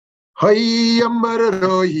Hi,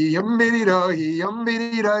 yambaroi, yambirirai,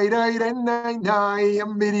 yambirirai, rai, rai, nai, nai,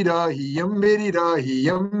 yambirirai, yambirirai,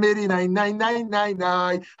 yambiri, nai, nai, nai, nai,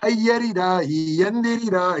 nai, ayarirai,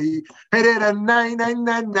 yandirirai, herera, nai, nai,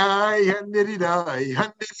 nai, nai, handirirai,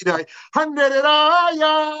 handirirai, handirirai,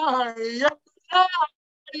 yambirirai.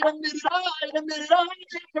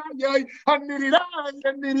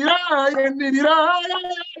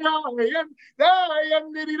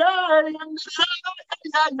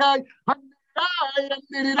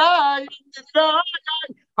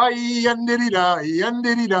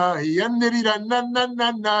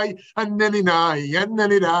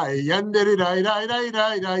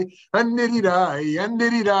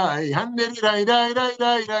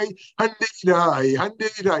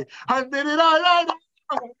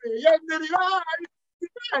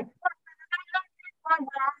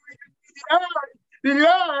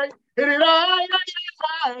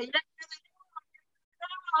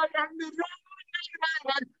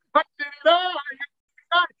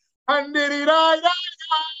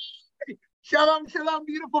 Shalom, shalom,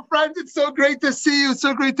 beautiful friends. It's so great to see you.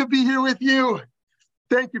 So great to be here with you.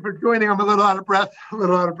 Thank you for joining. I'm a little out of breath.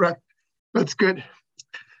 That's good.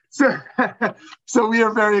 So we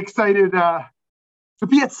are very excited to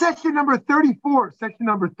be at session number 34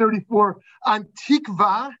 on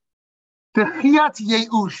Tikvah, Techiyat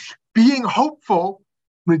Yeush, being hopeful,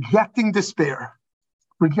 rejecting despair.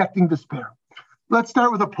 Let's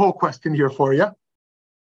start with a poll question here for you.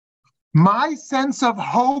 My sense of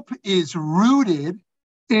hope is rooted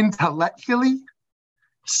intellectually,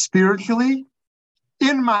 spiritually,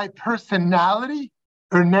 in my personality,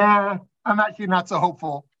 or nah, I'm actually not so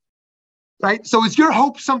hopeful, right? So is your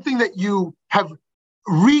hope something that you have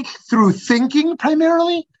reached through thinking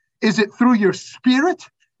primarily? Is it through your spirit?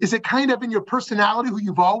 Is it kind of in your personality, who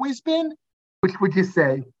you've always been? Which would you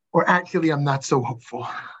say? Or actually, I'm not so hopeful.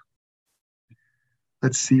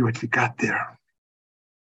 Let's see what you got there.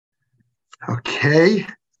 Okay,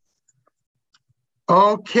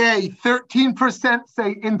 13%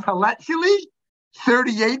 say intellectually,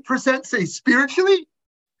 38% say spiritually,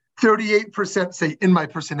 38% say in my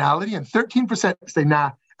personality, and 13% say,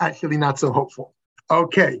 nah, actually not so hopeful.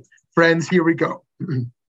 Okay, friends, here we go. Rebbe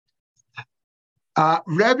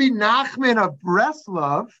Nachman of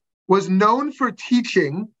Breslov was known for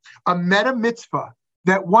teaching a meta mitzvah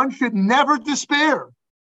that one should never despair.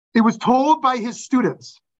 It was told by his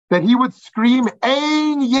students that he would scream,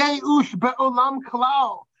 Ein Yeush be'olam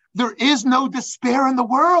klal. There is no despair in the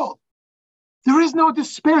world. There is no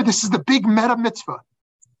despair. This is the big meta mitzvah.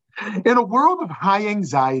 In a world of high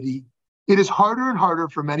anxiety, it is harder and harder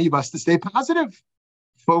for many of us to stay positive,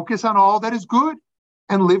 focus on all that is good,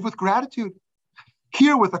 and live with gratitude.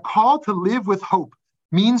 Here, with a call to live with hope,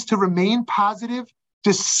 means to remain positive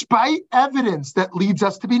despite evidence that leads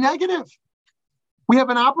us to be negative. We have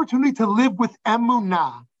an opportunity to live with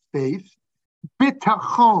emunah, faith,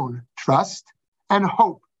 bitachon, trust, and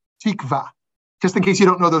hope, tikvah. Just in case you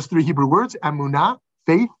don't know those three Hebrew words, emunah,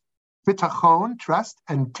 faith, bitachon, trust,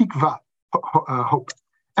 and tikvah, hope.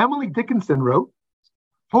 Emily Dickinson wrote,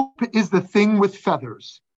 hope is the thing with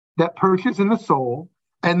feathers that perches in the soul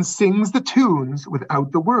and sings the tunes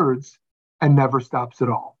without the words and never stops at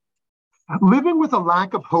all. Living with a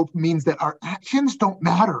lack of hope means that our actions don't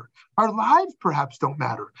matter. Our lives perhaps don't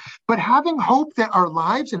matter. But having hope that our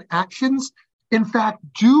lives and actions, in fact,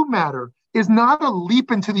 do matter is not a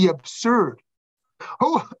leap into the absurd.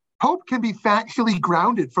 Hope can be factually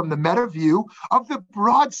grounded from the meta view of the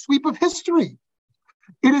broad sweep of history.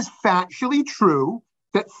 It is factually true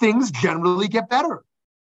that things generally get better.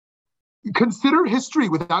 Consider history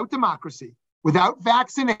without democracy, without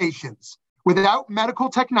vaccinations, without medical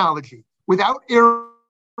technology, without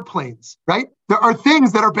airplanes, right? There are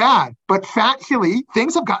things that are bad, but factually,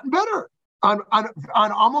 things have gotten better on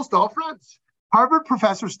almost all fronts. Harvard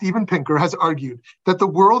professor Steven Pinker has argued that the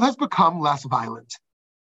world has become less violent.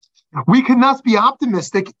 We can thus be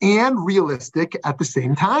optimistic and realistic at the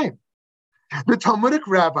same time. The Talmudic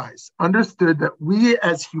rabbis understood that we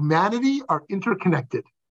as humanity are interconnected.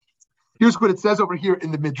 Here's what it says over here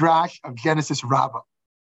in the Midrash of Genesis Rabbah.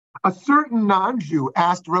 A certain non-Jew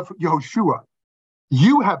asked Rav Yehoshua,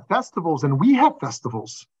 you have festivals and we have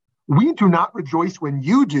festivals. We do not rejoice when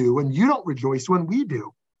you do, and you don't rejoice when we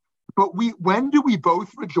do. But when do we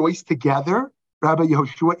both rejoice together? Rabbi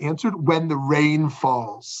Yehoshua answered, when the rain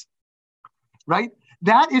falls. Right?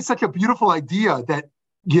 That is such a beautiful idea that,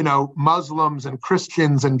 you know, Muslims and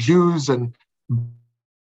Christians and Jews and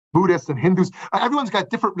Buddhists and Hindus, everyone's got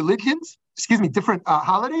different religions, different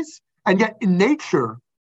holidays. And yet in nature,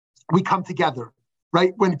 we come together,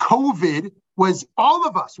 right? When COVID was all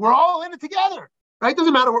of us, we're all in it together. right?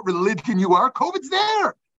 Doesn't matter what religion you are, COVID's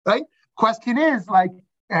there, right? Question is like,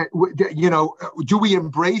 do we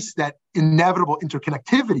embrace that inevitable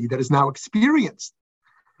interconnectivity that is now experienced?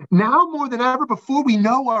 Now more than ever before, we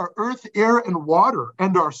know our earth, air, and water,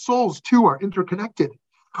 and our souls too are interconnected.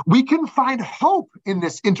 We can find hope in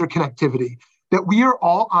this interconnectivity, that we are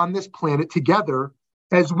all on this planet together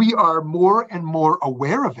as we are more and more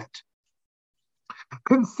aware of it.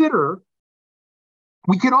 Consider,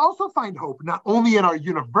 we can also find hope not only in our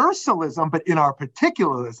universalism, but in our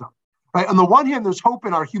particularism. Right? On the one hand, there's hope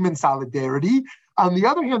in our human solidarity. On the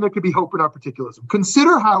other hand, there could be hope in our particularism.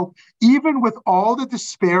 Consider how, even with all the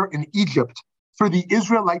despair in Egypt for the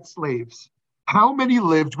Israelite slaves, how many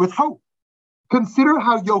lived with hope. Consider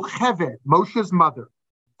how Yocheved, Moshe's mother,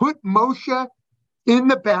 put Moshe in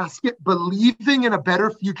the basket, believing in a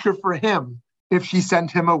better future for him if she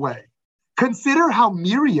sent him away. Consider how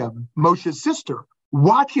Miriam, Moshe's sister,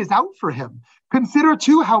 watches out for him. Consider,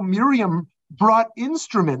 too, how Miriam brought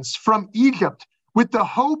instruments from Egypt with the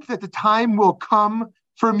hope that the time will come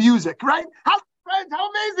for music, right? Friends, how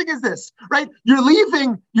amazing is this, right? You're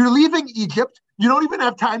leaving Egypt. You don't even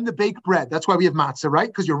have time to bake bread. That's why we have matzah, right?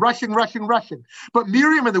 Because you're rushing. But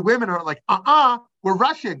Miriam and the women are like, we're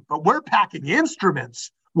rushing, but we're packing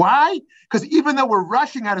instruments. Why? Because even though we're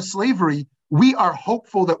rushing out of slavery, we are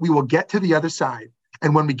hopeful that we will get to the other side.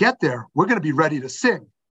 And when we get there, we're going to be ready to sing.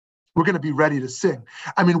 We're going to be ready to sing.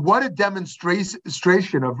 I mean, what a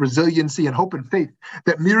demonstration of resiliency and hope and faith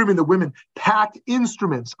that Miriam and the women packed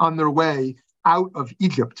instruments on their way out of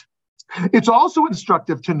Egypt. It's also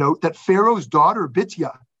instructive to note that Pharaoh's daughter,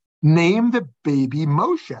 Bitya, named the baby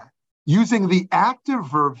Moshe, using the active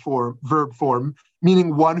verb form,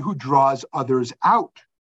 meaning one who draws others out,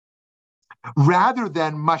 rather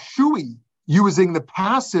than Mashui, using the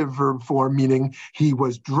passive verb form, meaning he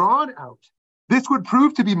was drawn out. This would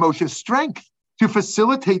prove to be Moshe's strength to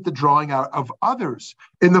facilitate the drawing out of others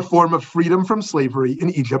in the form of freedom from slavery in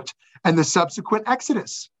Egypt and the subsequent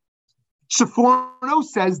Exodus. Sforno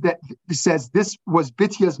says this was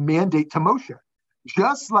Bitya's mandate to Moshe.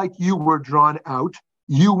 Just like you were drawn out,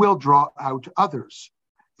 you will draw out others.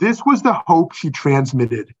 This was the hope she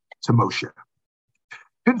transmitted to Moshe.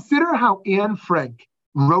 Consider how Anne Frank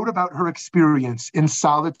wrote about her experience in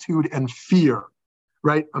solitude and fear.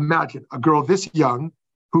 Right? Imagine a girl this young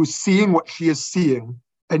who's seeing what she is seeing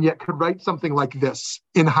and yet could write something like this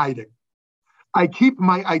in hiding. I keep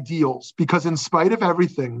my ideals because in spite of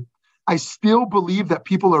everything, I still believe that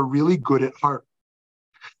people are really good at heart.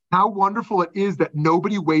 How wonderful it is that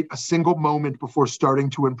nobody wait a single moment before starting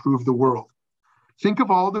to improve the world. Think of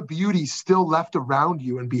all the beauty still left around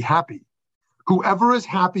you and be happy. Whoever is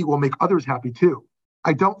happy will make others happy too.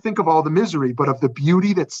 I don't think of all the misery, but of the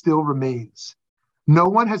beauty that still remains. No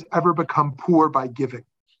one has ever become poor by giving.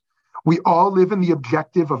 We all live in the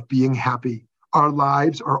objective of being happy. Our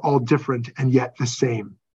lives are all different and yet the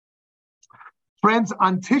same. Friends,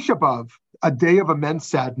 on Tisha B'Av, a day of immense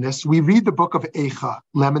sadness, we read the book of Eicha,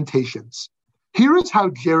 Lamentations. Here is how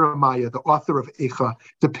Jeremiah, the author of Eicha,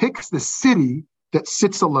 depicts the city that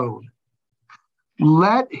sits alone.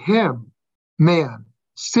 Let him, man,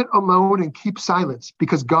 sit alone and keep silence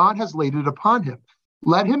because God has laid it upon him.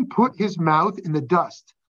 Let him put his mouth in the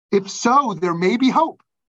dust. If so, there may be hope.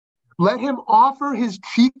 Let him offer his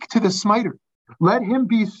cheek to the smiter. Let him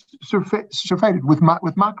be surfeited with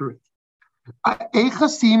mockery. Eicha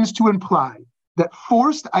seems to imply that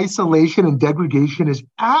forced isolation and degradation was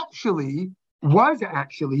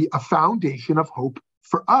actually a foundation of hope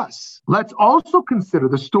for us. Let's also consider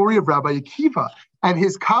the story of Rabbi Akiva and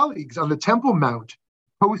his colleagues on the Temple Mount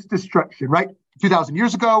post-destruction, right? 2,000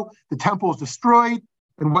 years ago, the temple was destroyed.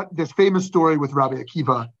 And what this famous story with Rabbi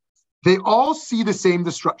Akiva, they all see the same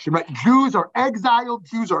destruction, right? Jews are exiled,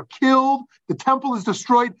 Jews are killed, the temple is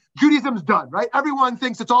destroyed, Judaism's done, right? Everyone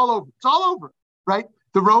thinks it's all over, right?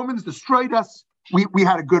 The Romans destroyed us, we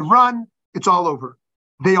had a good run, it's all over.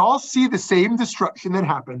 They all see the same destruction that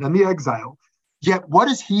happened and the exile, yet what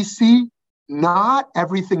does he see? Not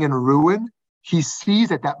everything in ruin. He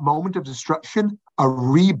sees at that moment of destruction a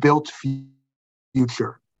rebuilt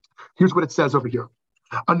future. Here's what it says over here.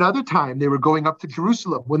 Another time they were going up to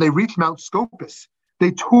Jerusalem. When they reached Mount Scopus,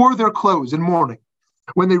 they tore their clothes in mourning.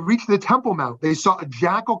 When they reached the Temple Mount, they saw a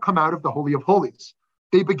jackal come out of the Holy of Holies.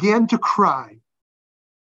 They began to cry,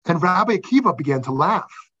 and Rabbi Akiva began to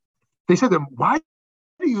laugh. They said to him, "Why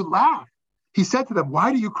do you laugh?" He said to them,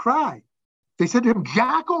 "Why do you cry?" They said to him,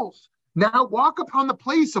 "Jackals now walk upon the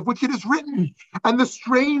place of which it is written, and the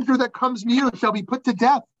stranger that comes near shall be put to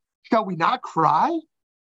death. Shall we not cry?"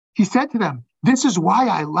 He said to them, "This is why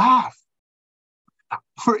I laugh.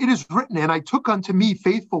 For it is written, and I took unto me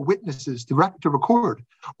faithful witnesses to record.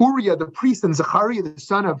 Uriah the priest and Zechariah the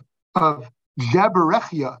son of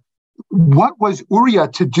Jeberechiah. What was Uriah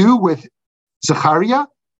to do with Zechariah?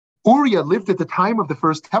 Uriah lived at the time of the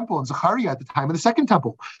first temple and Zechariah at the time of the second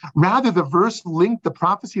temple. Rather, the verse linked the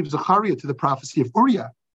prophecy of Zechariah to the prophecy of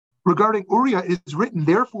Uriah. Regarding Uriah, it is written,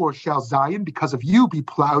 therefore shall Zion, because of you, be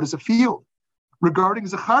plowed as a field. Regarding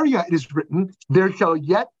Zechariah, it is written, there shall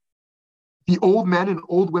yet the old men and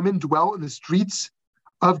old women dwell in the streets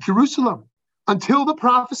of Jerusalem. Until the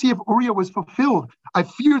prophecy of Uriah was fulfilled, I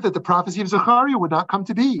feared that the prophecy of Zechariah would not come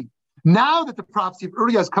to be. Now that the prophecy of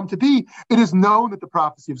Uriah has come to be, it is known that the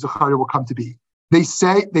prophecy of Zechariah will come to be. They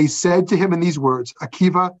said to him in these words,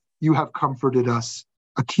 Akiva, you have comforted us.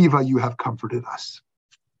 Akiva, you have comforted us.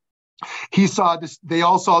 He saw this, they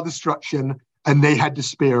all saw destruction and they had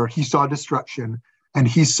despair. He saw destruction and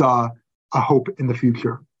he saw a hope in the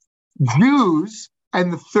future. Jews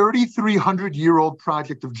and the 3,300-year-old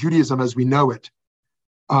project of Judaism as we know it,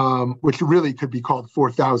 which really could be called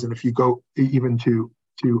 4,000 if you go even to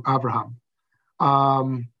Abraham, are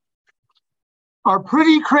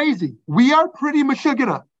pretty crazy. We are pretty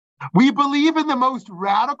mashugana. We believe in the most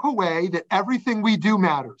radical way that everything we do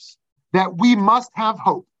matters, that we must have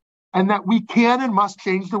hope, and that we can and must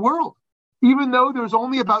change the world. Even though there's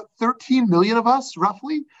only about 13 million of us,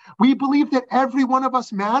 roughly, we believe that every one of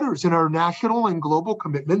us matters in our national and global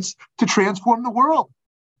commitments to transform the world.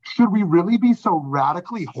 Should we really be so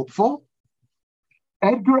radically hopeful?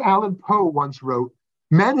 Edgar Allan Poe once wrote,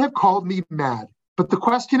 men have called me mad, but the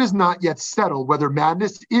question is not yet settled whether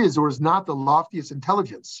madness is or is not the loftiest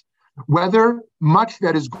intelligence, whether much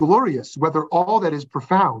that is glorious, whether all that is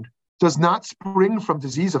profound, does not spring from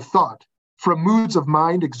disease of thought, from moods of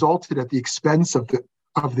mind exalted at the expense of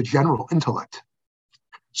the general intellect.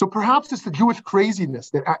 So perhaps it's the Jewish craziness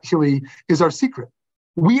that actually is our secret.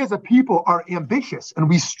 We as a people are ambitious and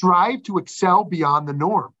we strive to excel beyond the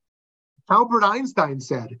norm. Albert Einstein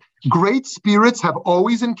said, great spirits have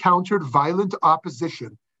always encountered violent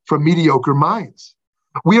opposition from mediocre minds.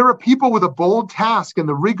 We are a people with a bold task in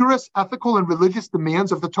the rigorous ethical and religious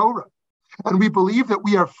demands of the Torah, and we believe that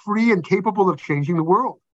we are free and capable of changing the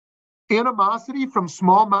world. Animosity from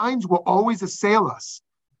small minds will always assail us,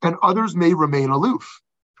 and others may remain aloof.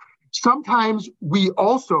 Sometimes we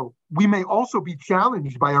may also be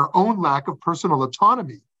challenged by our own lack of personal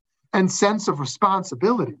autonomy and sense of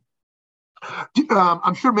responsibility.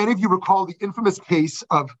 I'm sure many of you recall the infamous case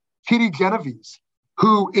of Kitty Genovese,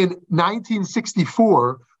 who in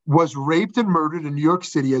 1964 was raped and murdered in New York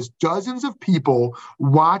City as dozens of people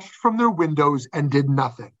watched from their windows and did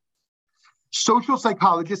nothing. Social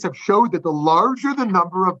psychologists have showed that the larger the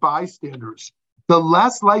number of bystanders, the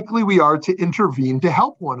less likely we are to intervene to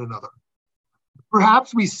help one another.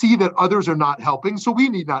 Perhaps we see that others are not helping, so we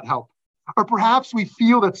need not help. Or perhaps we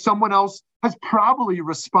feel that someone else has probably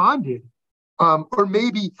responded, or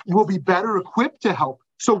maybe will be better equipped to help,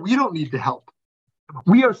 so we don't need to help.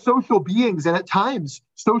 We are social beings, and at times,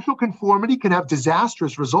 social conformity can have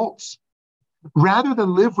disastrous results. Rather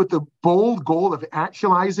than live with the bold goal of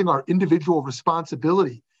actualizing our individual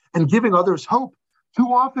responsibility and giving others hope, too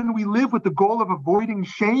often we live with the goal of avoiding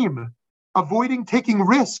shame, avoiding taking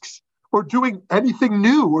risks, or doing anything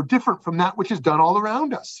new or different from that which is done all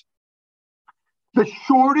around us. The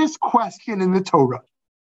shortest question in the Torah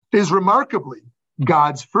is remarkably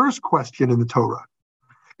God's first question in the Torah.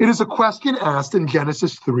 It is a question asked in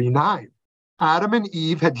Genesis 3:9. Adam and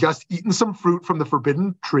Eve had just eaten some fruit from the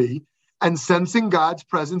forbidden tree, and sensing God's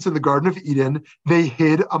presence in the Garden of Eden, they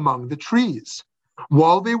hid among the trees.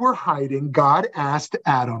 While they were hiding, God asked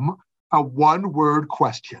Adam a one-word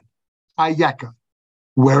question, Ayeka,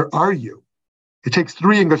 where are you? It takes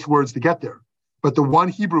 3 English words to get there, but the one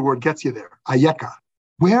Hebrew word gets you there, Ayeka,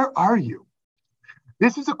 where are you?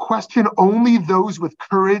 This is a question only those with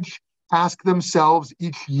courage ask themselves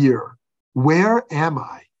each year. Where am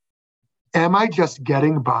I? Am I just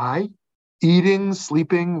getting by? Eating,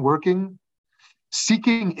 sleeping, working,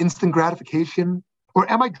 seeking instant gratification?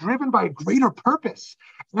 Or am I driven by a greater purpose?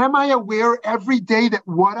 Am I aware every day that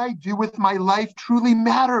what I do with my life truly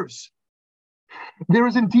matters? There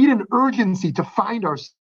is indeed an urgency to find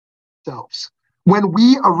ourselves. When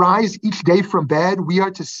we arise each day from bed, we are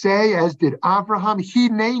to say, as did Abraham,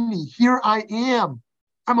 Hineni, here I am.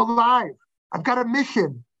 I'm alive. I've got a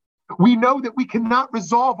mission. We know that we cannot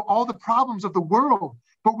resolve all the problems of the world,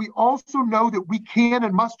 but we also know that we can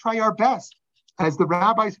and must try our best. As the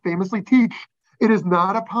rabbis famously teach, it is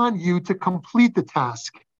not upon you to complete the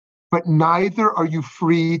task, but neither are you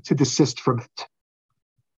free to desist from it.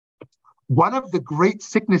 One of the great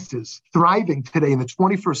sicknesses thriving today in the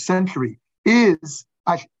 21st century is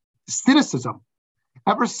cynicism.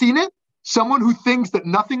 Ever seen it? Someone who thinks that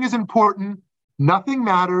nothing is important, nothing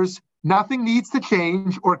matters, nothing needs to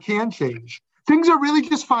change or can change. Things are really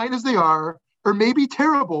just fine as they are, or maybe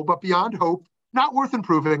terrible, but beyond hope, not worth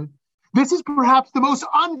improving. This is perhaps the most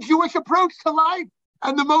un-Jewish approach to life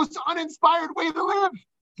and the most uninspired way to live.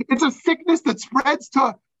 It's a sickness that spreads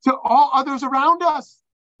to all others around us,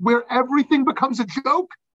 where everything becomes a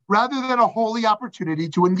joke rather than a holy opportunity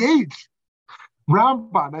to engage.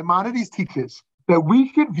 Rambam, Maimonides teaches that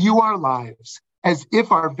we should view our lives as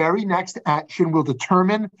if our very next action will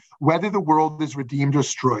determine whether the world is redeemed or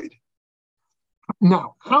destroyed.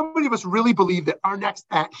 Now, how many of us really believe that our next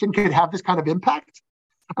action could have this kind of impact?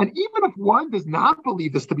 And even if one does not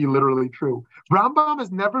believe this to be literally true, Rambam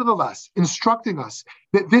is nevertheless instructing us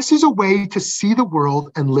that this is a way to see the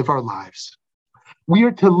world and live our lives. We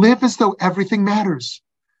are to live as though everything matters,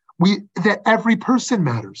 that every person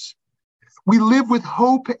matters. We live with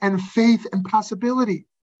hope and faith and possibility.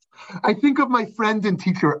 I think of my friend and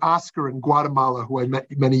teacher, Oscar, in Guatemala, who I met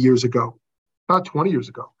many years ago, about 20 years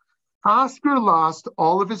ago. Oscar lost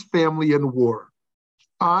all of his family in war.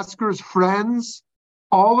 Oscar's friends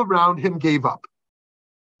all around him gave up.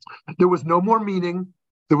 There was no more meaning.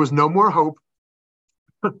 There was no more hope.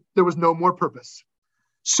 There was no more purpose.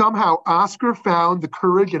 Somehow, Oscar found the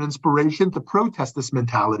courage and inspiration to protest this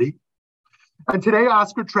mentality. And today,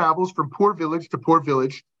 Oscar travels from poor village to poor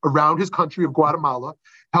village around his country of Guatemala,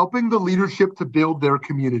 helping the leadership to build their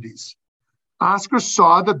communities. Oscar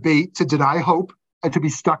saw the bait to deny hope and to be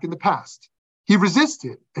stuck in the past. He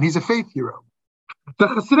resisted, and he's a faith hero. The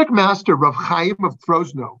Hasidic master, Rav Chaim of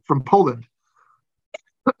Trosno from Poland,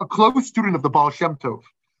 a close student of the Baal Shem Tov,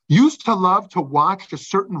 used to love to watch a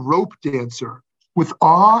certain rope dancer with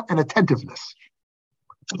awe and attentiveness.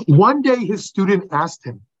 One day, his student asked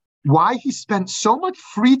him why he spent so much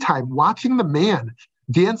free time watching the man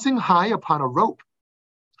dancing high upon a rope.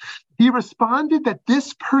 He responded that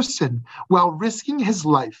this person, while risking his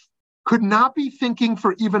life, could not be thinking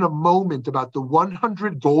for even a moment about the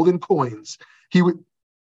 100 golden coins he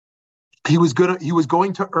was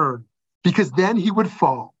going to earn, because then he would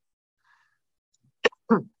fall.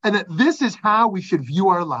 And that this is how we should view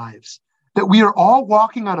our lives, that we are all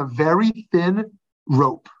walking on a very thin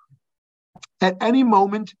rope. At any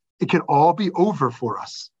moment, it can all be over for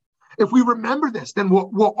us. If we remember this, then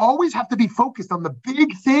we'll always have to be focused on the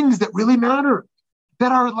big things that really matter,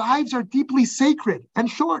 that our lives are deeply sacred and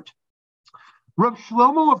short. Rav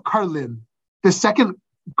Shlomo of Karlin, the second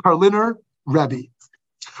Karliner Rebbe,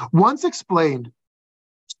 once explained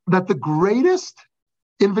that the greatest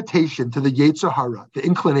invitation to the Yetzer Hara, the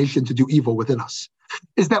inclination to do evil within us,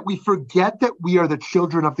 is that we forget that we are the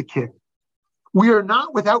children of the King. We are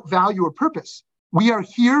not without value or purpose. We are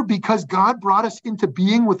here because God brought us into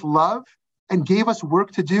being with love and gave us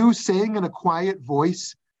work to do, saying in a quiet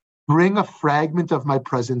voice, "Bring a fragment of my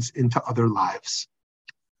presence into other lives."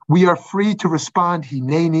 We are free to respond,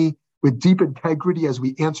 Hineni, with deep integrity as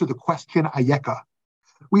we answer the question, Ayeka.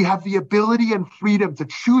 We have the ability and freedom to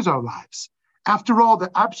choose our lives. After all,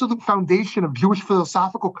 the absolute foundation of Jewish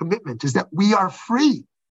philosophical commitment is that we are free.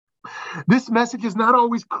 This message is not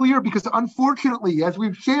always clear because, unfortunately, as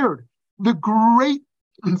we've shared,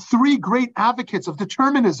 three great advocates of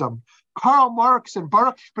determinism, Karl Marx and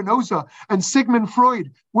Baruch Spinoza and Sigmund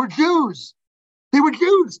Freud, were Jews. They were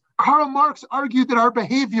Jews. Karl Marx argued that our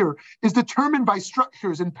behavior is determined by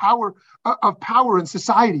structures and power in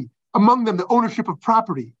society, among them the ownership of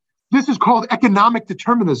property. This is called economic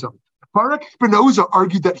determinism. Baruch Spinoza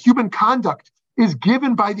argued that human conduct is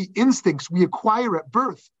given by the instincts we acquire at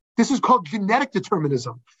birth. This is called genetic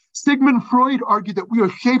determinism. Sigmund Freud argued that we are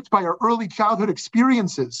shaped by our early childhood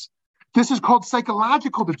experiences. This is called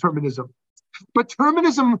psychological determinism. But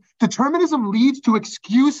determinism leads to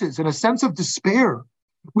excuses and a sense of despair.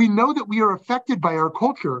 We know that we are affected by our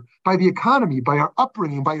culture, by the economy, by our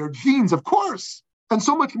upbringing, by our genes, of course, and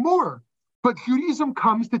so much more. But Judaism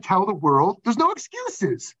comes to tell the world there's no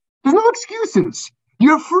excuses. There's no excuses.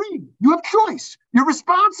 You're free. You have choice. You're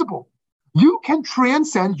responsible. You can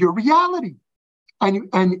transcend your reality.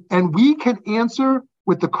 And we can answer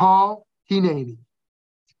with the call, Hineni.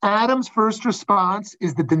 Adam's first response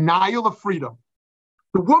is the denial of freedom.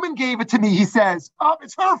 The woman gave it to me, he says. Oh,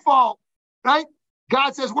 it's her fault, right?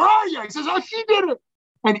 God says, where are you? He says, oh, she did it.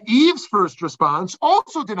 And Eve's first response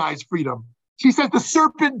also denies freedom. She says, the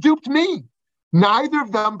serpent duped me. Neither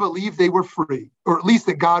of them believed they were free, or at least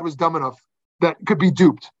that God was dumb enough that could be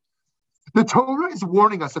duped. The Torah is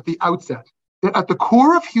warning us at the outset that at the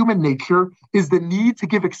core of human nature is the need to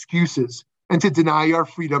give excuses and to deny our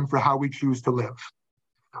freedom for how we choose to live.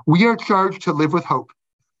 We are charged to live with hope,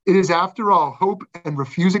 It is, after all, hope and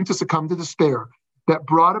refusing to succumb to despair that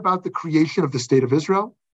brought about the creation of the state of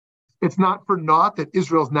Israel. It's not for naught that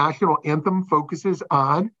Israel's national anthem focuses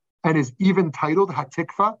on and is even titled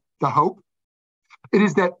Hatikvah, the hope. It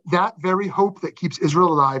is that very hope that keeps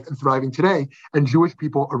Israel alive and thriving today, and Jewish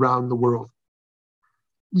people around the world.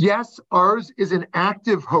 Yes, ours is an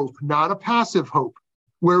active hope, not a passive hope,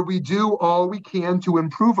 where we do all we can to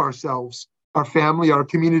improve ourselves, our family, our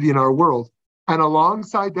community, and our world. And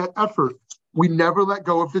alongside that effort, we never let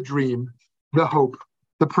go of the dream, the hope,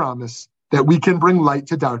 the promise that we can bring light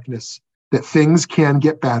to darkness, that things can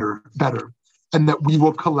get better, and that we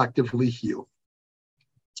will collectively heal.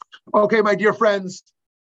 Okay, my dear friends,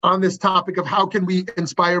 on this topic of how can we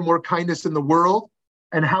inspire more kindness in the world,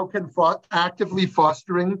 and how can actively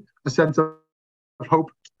fostering a sense of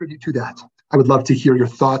hope contribute to that? I would love to hear your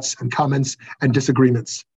thoughts and comments and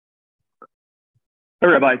disagreements. Hey,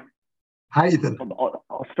 Rabbi. Hi, Ethan.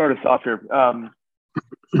 I'll start us off here.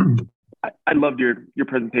 I loved your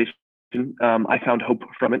presentation. I found hope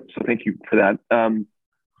from it, so thank you for that.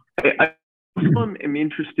 I am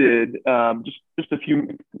interested, just a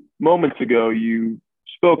few moments ago, you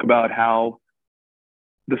spoke about how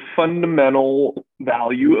the fundamental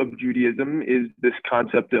value of Judaism is this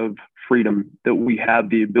concept of freedom, that we have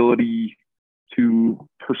the ability to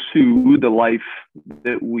pursue the life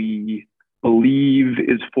that we believe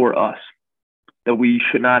is for us, that we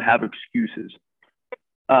should not have excuses.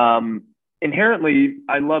 Inherently,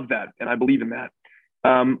 I love that, and I believe in that.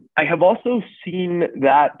 I have also seen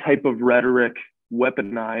that type of rhetoric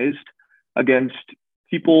weaponized against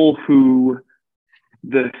people who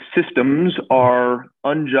the systems are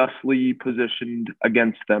unjustly positioned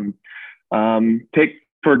against them. Take,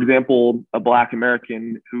 for example, a Black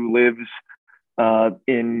American who lives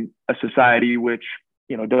in a society which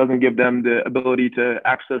doesn't give them the ability to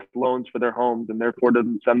access loans for their homes, and therefore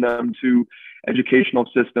doesn't send them to educational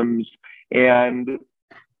systems. And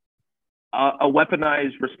a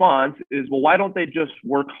weaponized response is, well, why don't they just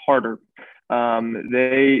work harder?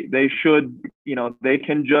 They should, they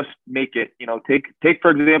can just make it. Take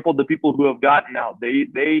for example the people who have gotten out.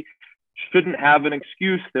 They shouldn't have an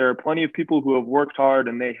excuse. There are plenty of people who have worked hard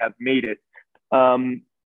and they have made it.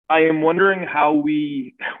 I am wondering how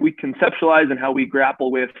we conceptualize and how we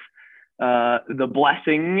grapple with the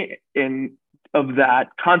blessing of that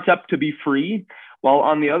concept to be free, while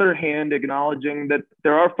on the other hand acknowledging that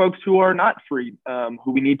there are folks who are not free,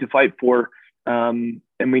 who we need to fight for, and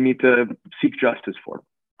we need to seek justice for.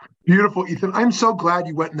 Beautiful, Ethan. I'm so glad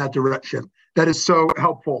you went in that direction. That is so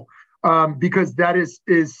helpful, because that is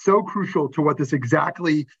so crucial to what this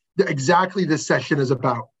exactly this session is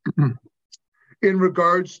about. In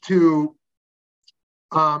regards to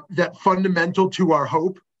that fundamental to our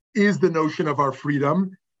hope is the notion of our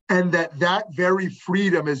freedom, and that very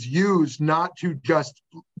freedom is used not to just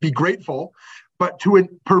be grateful, but to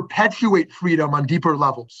perpetuate freedom on deeper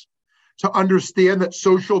levels, to understand that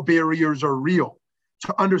social barriers are real,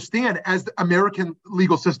 to understand, as the American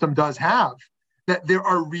legal system does have, that there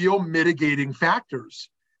are real mitigating factors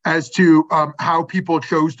as to why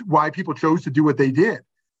people chose to do what they did.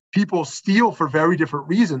 People steal for very different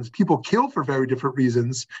reasons. People kill for very different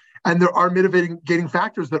reasons. And there are mitigating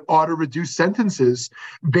factors that ought to reduce sentences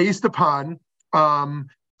based upon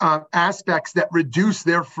aspects that reduce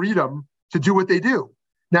their freedom to do what they do.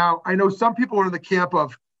 Now, I know some people are in the camp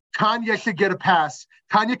of Kanye should get a pass.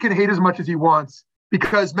 Kanye can hate as much as he wants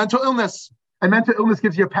because mental illness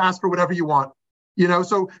gives you a pass for whatever you want.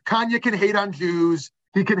 So Kanye can hate on Jews.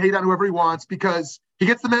 He can hate on whoever he wants because he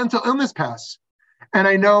gets the mental illness pass. And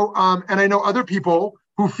I know other people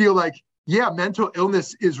who feel like, yeah, mental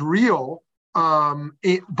illness is real,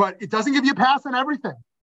 but it doesn't give you a pass on everything,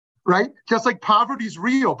 right? Just like poverty is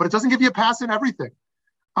real, but it doesn't give you a pass on everything.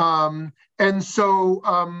 And so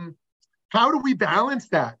how do we balance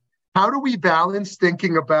that? How do we balance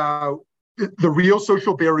thinking about the real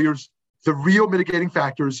social barriers, the real mitigating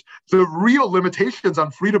factors, the real limitations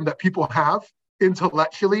on freedom that people have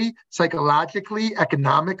intellectually, psychologically,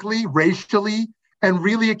 economically, racially, and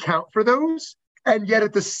really account for those, and yet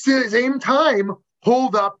at the same time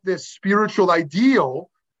hold up this spiritual ideal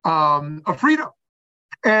of freedom?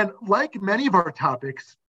 And like many of our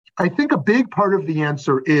topics, I think a big part of the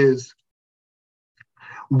answer is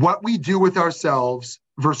what we do with ourselves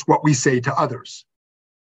versus what we say to others,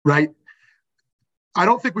 right? I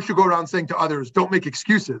don't think we should go around saying to others, don't make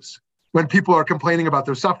excuses when people are complaining about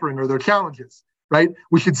their suffering or their challenges, right?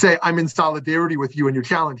 We should say, I'm in solidarity with you and your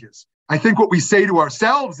challenges. I think what we say to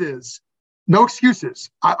ourselves is, no excuses.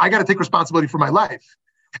 I got to take responsibility for my life.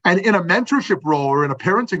 And in a mentorship role or in a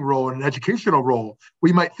parenting role or an educational role,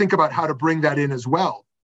 we might think about how to bring that in as well.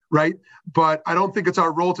 right? But I don't think it's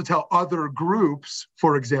our role to tell other groups,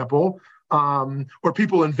 for example, or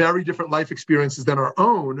people in very different life experiences than our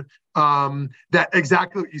own, that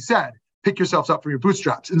exactly what you said, pick yourselves up from your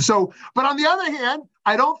bootstraps. And so, but on the other hand,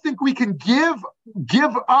 I don't think we can give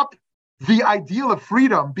up the ideal of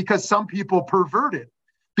freedom because some people pervert it.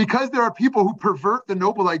 Because there are people who pervert the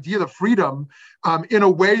noble ideal of freedom in a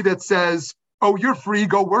way that says, oh, you're free,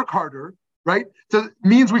 go work harder, right? So it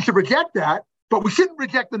means we should reject that, but we shouldn't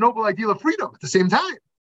reject the noble ideal of freedom at the same time,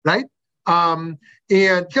 right? And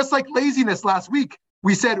just like laziness last week,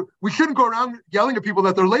 we said we shouldn't go around yelling at people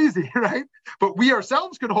that they're lazy, right? But we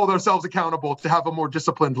ourselves can hold ourselves accountable to have a more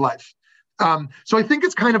disciplined life. So I think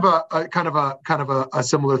it's kind of a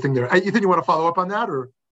similar thing there. You think you want to follow up on that,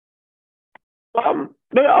 or?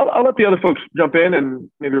 No, I'll let the other folks jump in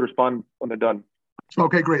and maybe respond when they're done.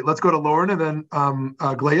 Okay, great. Let's go to Lauren and then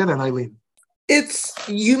Glea, then Eileen. It's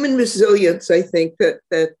human resilience, I think,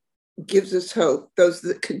 that gives us hope, those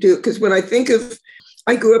that can do it. Because when I think of,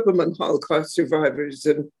 I grew up among Holocaust survivors,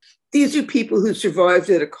 and these are people who survived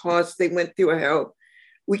at a cost. They went through a hell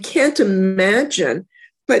we can't imagine,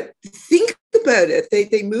 but think about it.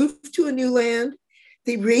 They moved to a new land.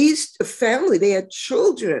 They raised a family. They had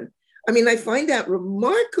children. I mean, I find that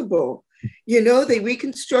remarkable. You know, they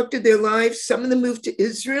reconstructed their lives. Some of them moved to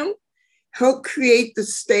Israel, helped create the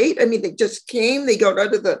state. I mean, they just came, they got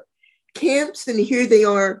out of the camps, and here they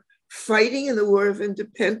are fighting in the War of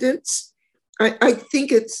Independence. I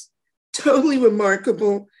think it's totally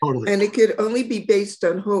remarkable. Totally. And it could only be based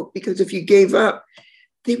on hope, because if you gave up,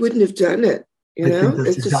 they wouldn't have done it. You know? I think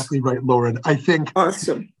that's exactly right, Lauren. I think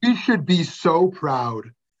awesome. We should be so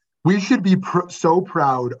proud. We should be so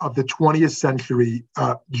proud of the 20th century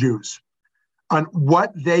Jews on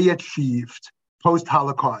what they achieved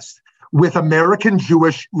post-Holocaust with American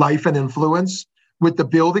Jewish life and influence, with the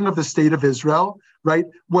building of the state of Israel, right?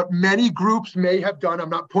 What many groups may have done,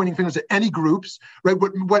 I'm not pointing fingers at any groups, right?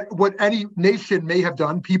 What any nation may have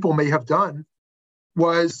done, people may have done,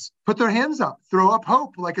 was put their hands up, throw up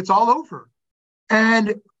hope, like it's all over.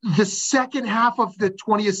 And the second half of the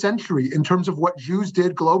 20th century, in terms of what Jews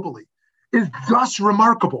did globally, is just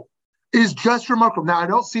remarkable. Is just remarkable. Now, I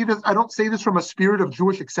don't say this from a spirit of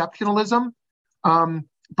Jewish exceptionalism,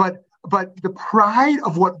 but the pride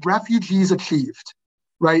of what refugees achieved,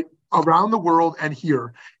 right, around the world and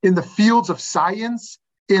here, in the fields of science,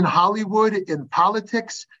 in Hollywood, in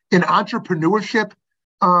politics, in entrepreneurship,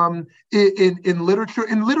 in literature,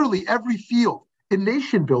 in literally every field, in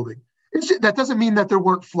nation building. That doesn't mean that there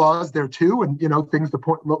weren't flaws there too, and things to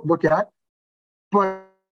look at. But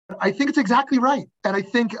I think it's exactly right, and I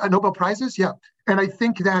think Nobel Prizes, yeah, and I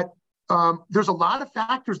think that there's a lot of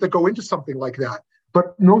factors that go into something like that.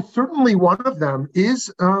 But certainly one of them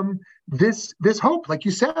is this hope, like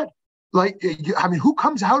you said. Like, I mean, who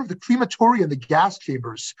comes out of the crematoria and the gas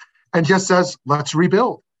chambers and just says, "Let's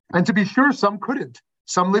rebuild"? And to be sure, some couldn't.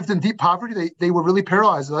 Some lived in deep poverty. They were really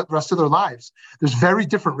paralyzed the rest of their lives. There's very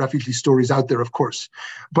different refugee stories out there, of course.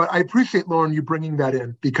 But I appreciate, Lauren, you bringing that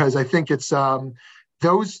in, because I think it's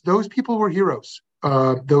those people were heroes.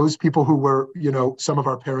 Those people who were, some of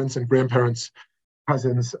our parents and grandparents,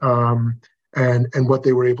 cousins, and what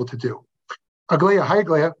they were able to do. Aglaia, hi,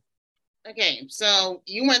 Aglaia. Okay, so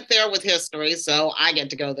you went there with history, so I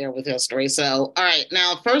get to go there with history. So, all right,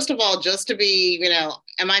 now, first of all, just to be,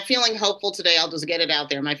 am I feeling hopeful today? I'll just get it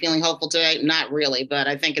out there. Am I feeling hopeful today? Not really, but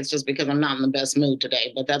I think it's just because I'm not in the best mood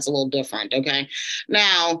today, but that's a little different, okay?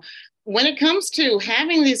 Now, when it comes to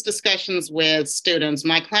having these discussions with students,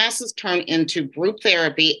 my classes turn into group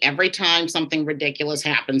therapy every time something ridiculous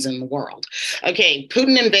happens in the world. Okay,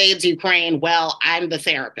 Putin invades Ukraine. Well, I'm the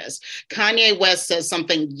therapist. Kanye West says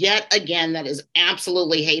something yet again that is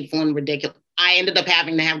absolutely hateful and ridiculous. I ended up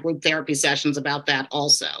having to have group therapy sessions about that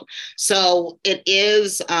also. So it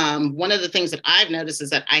is one of the things that I've noticed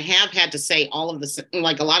is that I have had to say all of the,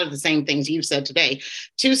 like a lot of the same things you've said today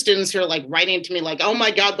to students who are like writing to me like, oh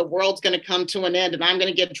my God, the world's going to come to an end and I'm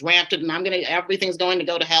going to get drafted and everything's going to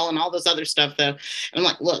go to hell and all this other stuff though. And I'm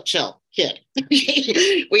like, look, chill. Kid,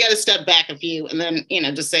 we got to step back a few and then,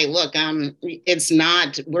 just say, look, it's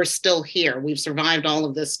not, we're still here. We've survived all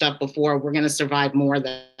of this stuff before. We're going to survive more of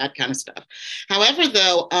that kind of stuff. However,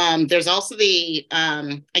 though, there's also the,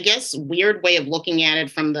 I guess, weird way of looking at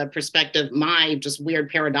it from the perspective, my just weird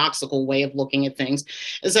paradoxical way of looking at things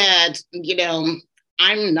is that,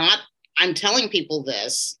 I'm telling people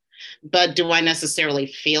this, but do I necessarily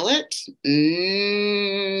feel it?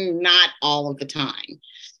 Not all of the time.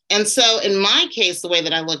 And so in my case, the way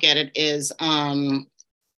that I look at it is, like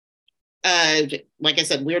I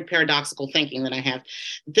said, weird paradoxical thinking that I have.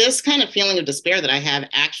 This kind of feeling of despair that I have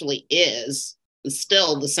actually is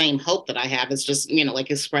still the same hope that I have. It's just, like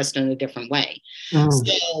expressed in a different way. Mm.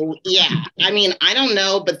 So, yeah, I mean, I don't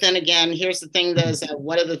know. But then again, here's the thing is that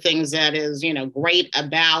one of the things that is, great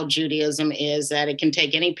about Judaism is that it can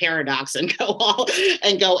take any paradox and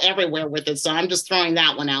go everywhere with it. So I'm just throwing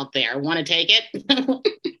that one out there. Want to take it?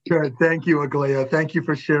 Good. Thank you, Aglaia. Thank you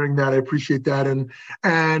for sharing that. I appreciate that.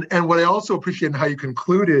 And what I also appreciate in how you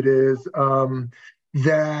concluded is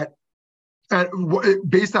that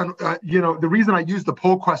based on, the reason I used the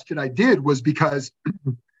poll question I did was because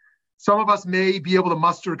some of us may be able to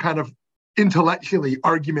muster kind of intellectually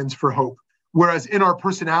arguments for hope, whereas in our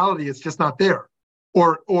personality, it's just not there.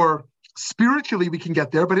 Or spiritually, we can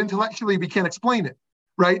get there, but intellectually, we can't explain it,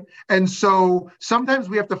 right? And so sometimes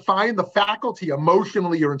we have to find the faculty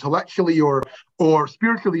emotionally or intellectually or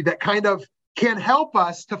spiritually that kind of can help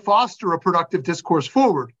us to foster a productive discourse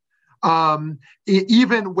forward.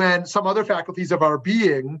 Even when some other faculties of our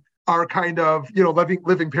being are kind of,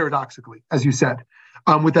 living paradoxically, as you said,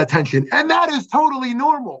 with that tension. And that is totally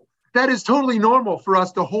normal. That is totally normal for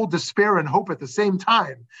us to hold despair and hope at the same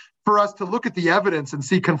time, for us to look at the evidence and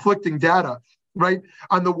see conflicting data, right?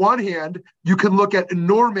 On the one hand, you can look at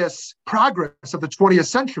enormous progress of the 20th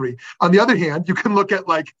century. On the other hand, you can look at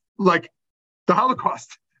like the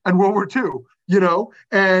Holocaust and World War II,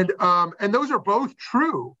 and those are both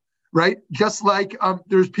true. Right? Just like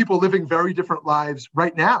there's people living very different lives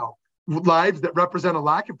right now, lives that represent a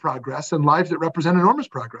lack of progress and lives that represent enormous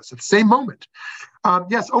progress at the same moment.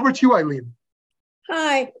 Yes, over to you, Eileen.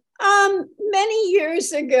 Hi. Many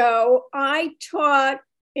years ago, I taught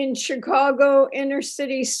in Chicago inner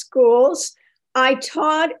city schools. I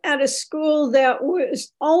taught at a school that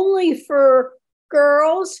was only for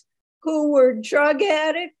girls who were drug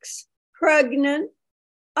addicts, pregnant,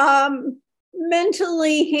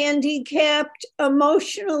 mentally handicapped,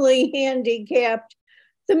 emotionally handicapped.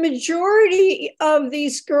 The majority of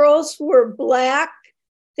these girls were Black.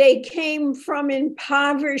 They came from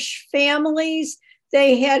impoverished families.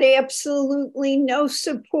 They had absolutely no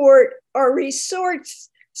support or resource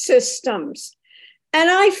systems. And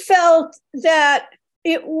I felt that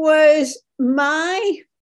it was my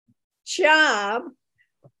job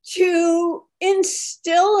to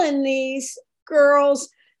instill in these girls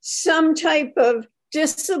some type of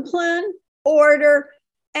discipline, order,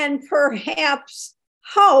 and perhaps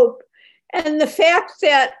hope. And the fact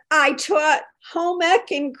that I taught home ec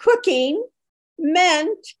and cooking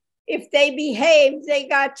meant if they behaved, they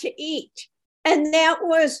got to eat. And that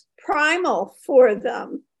was primal for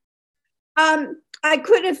them. I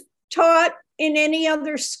could have taught in any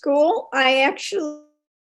other school. I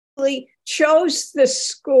actually chose this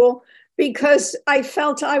school because I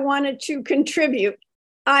felt I wanted to contribute.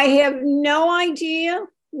 I have no idea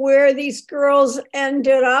where these girls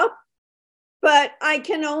ended up, but I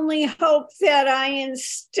can only hope that I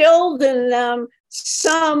instilled in them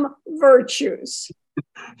some virtues.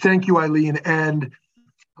 Thank you, Eileen. And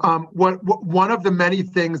one of the many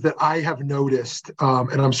things that I have noticed,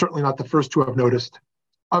 and I'm certainly not the first to have noticed,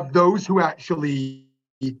 of those who actually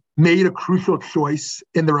made a crucial choice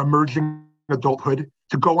in their emerging adulthood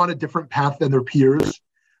to go on a different path than their peers,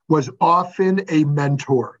 was often a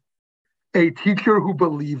mentor, a teacher who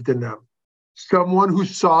believed in them, someone who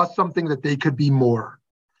saw something that they could be more,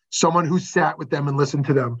 someone who sat with them and listened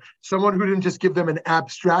to them, someone who didn't just give them an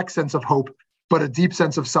abstract sense of hope, but a deep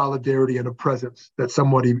sense of solidarity and a presence that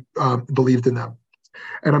somebody believed in them.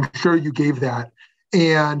 And I'm sure you gave that.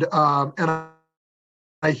 And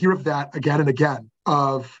I hear of that again and again,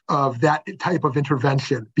 of that type of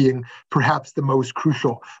intervention being perhaps the most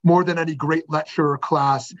crucial, more than any great lecture or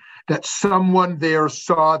class, that someone there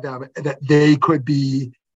saw them, that they could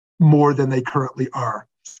be more than they currently are.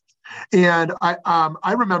 And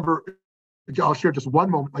I remember, I'll share just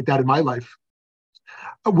one moment like that in my life.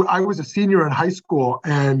 I was a senior in high school,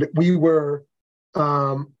 and we were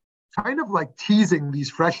kind of like teasing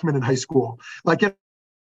these freshmen in high school, like in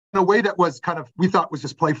a way that was kind of, we thought was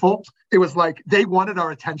just playful. It was like they wanted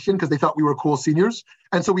our attention because they thought we were cool seniors.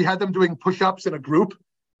 And so we had them doing push-ups in a group,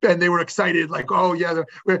 and they were excited, like, oh yeah.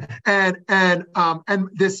 But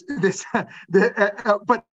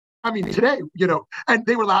I mean, today, and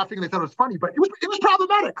they were laughing and they thought it was funny, but it was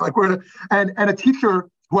problematic. Like and a teacher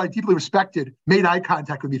who I deeply respected made eye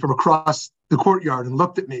contact with me from across the courtyard and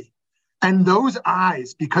looked at me. And those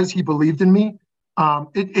eyes, because he believed in me,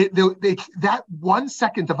 that 1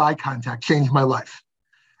 second of eye contact changed my life.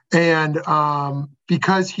 And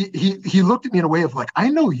because he looked at me in a way of like, I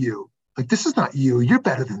know you, like, this is not you, you're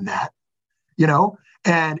better than that,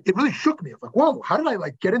 and it really shook me. I was like, whoa, how did I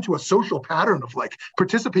like get into a social pattern of like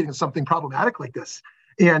participating in something problematic like this?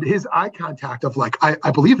 And his eye contact of like,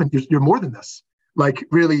 I believe in you, you're more than this. like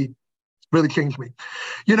really, really changed me.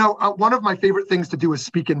 One of my favorite things to do is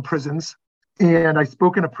speak in prisons. And I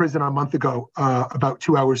spoke in a prison a month ago, about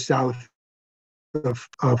 2 hours south of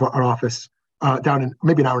our office, down in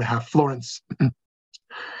maybe an hour and a half, Florence.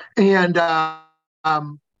 And I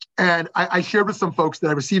shared with some folks that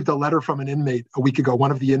I received a letter from an inmate a week ago,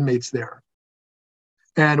 one of the inmates there.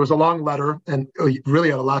 And it was a long letter, and he really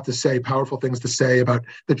had a lot to say, powerful things to say about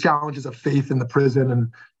the challenges of faith in the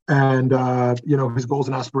prison and his goals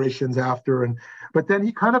and aspirations after. But then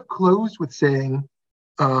he kind of closed with saying,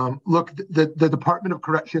 look, the Department of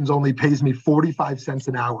Corrections only pays me 45 cents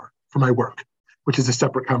an hour for my work, which is a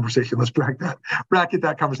separate conversation. Let's bracket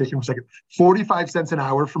that conversation for a second. 45 cents an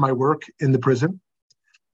hour for my work in the prison.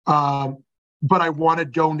 But I want to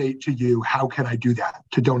donate to you. How can I do that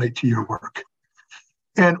to donate to your work?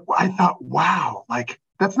 And I thought, wow, like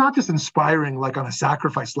that's not just inspiring, like on a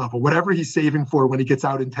sacrifice level, whatever he's saving for when he gets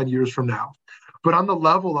out in 10 years from now, but on the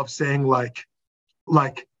level of saying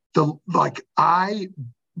I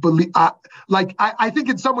believe, I think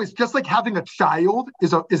in some ways, just like having a child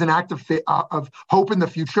is an act of hope in the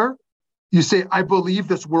future. You say, I believe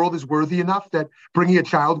this world is worthy enough that bringing a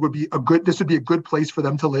child would be this would be a good place for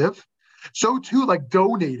them to live. So too, like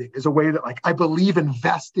donating is a way that like, I believe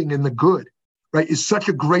investing in the good, right, is such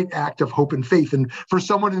a great act of hope and faith. And for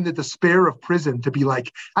someone in the despair of prison to be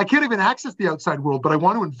like, I can't even access the outside world, but I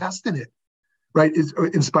want to invest in it, right, is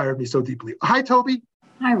inspired me so deeply. Hi, Toby.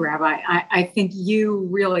 Hi, Rabbi. I think you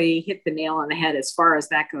really hit the nail on the head as far as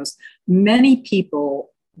that goes. Many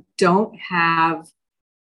people have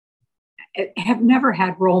never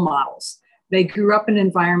had role models. They grew up in an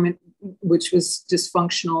environment which was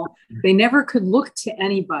dysfunctional. They never could look to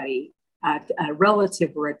anybody, a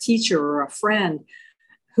relative or a teacher or a friend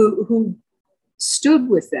who stood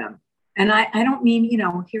with them. And I don't mean,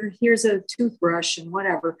 here's a toothbrush and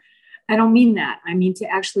whatever. I don't mean that. I mean to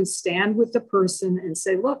actually stand with the person and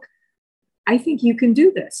say, look, I think you can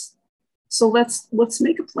do this. So let's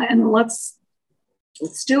make a plan and let's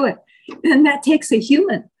do it. And that takes a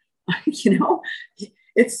human,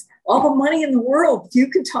 it's all the money in the world. You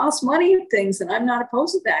can toss money at things, and I'm not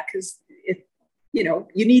opposed to that because you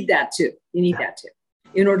need that too. You need that too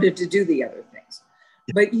in order to do the other things.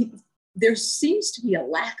 But there seems to be a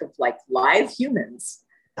lack of like live humans,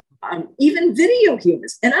 even video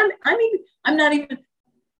humans. And I'm not even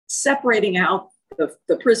separating out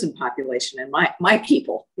the prison population and my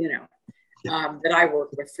people, that I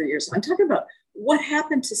work with for years. I'm talking about what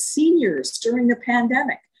happened to seniors during the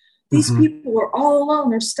pandemic. These people are all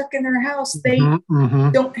alone. They're stuck in their house. They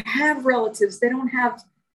don't have relatives. They don't have,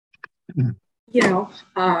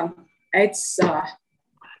 it's.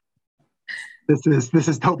 This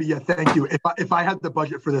is Toby. Yeah, thank you. If I had the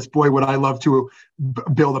budget for this, boy, would I love to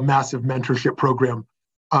build a massive mentorship program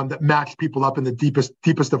that matched people up in the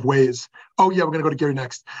deepest of ways. Oh yeah, we're gonna go to Gary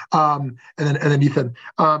next, and then Ethan,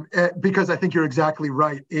 because I think you're exactly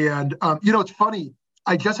right. And it's funny.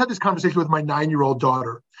 I just had this conversation with my 9-year-old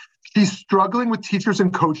daughter. She's struggling with teachers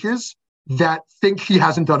and coaches that think she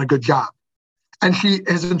hasn't done a good job. And she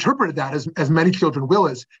has interpreted that as many children will,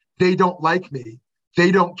 as they don't like me.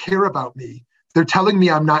 They don't care about me. They're telling me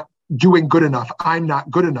I'm not doing good enough. I'm not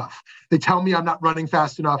good enough. They tell me I'm not running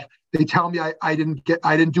fast enough. They tell me I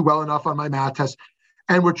didn't do well enough on my math test.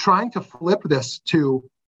 And we're trying to flip this to,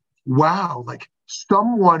 wow, like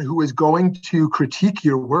someone who is going to critique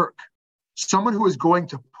your work, someone who is going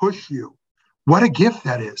to push you. What a gift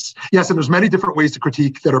that is. Yes, and there's many different ways to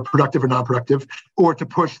critique that are productive or non-productive, or to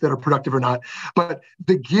push that are productive or not. But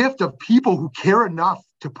the gift of people who care enough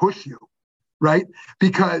to push you, right?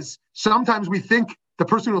 Because sometimes we think the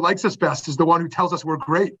person who likes us best is the one who tells us we're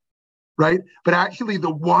great, right? But actually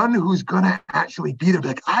the one who's going to actually be there,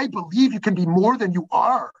 like, I believe you can be more than you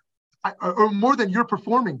are, or more than you're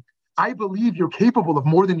performing. I believe you're capable of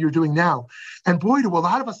more than you're doing now. And boy, do a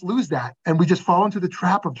lot of us lose that. And we just fall into the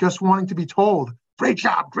trap of just wanting to be told, great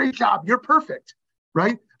job, you're perfect,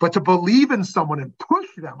 right? But to believe in someone and push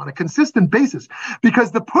them on a consistent basis,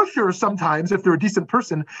 because the pusher sometimes, if they're a decent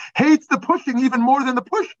person, hates the pushing even more than the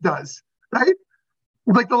push does, right?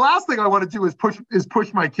 Like the last thing I want to do is push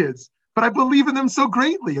my kids, but I believe in them so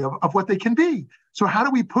greatly of what they can be. So how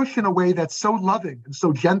do we push in a way that's so loving and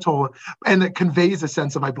so gentle and that conveys a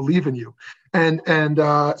sense of I believe in you? And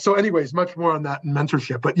so anyways, much more on that in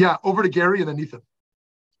mentorship. But yeah, over to Gary and then Ethan.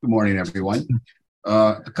 Good morning, everyone.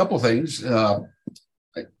 A couple things.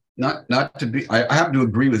 Not to be, I happen to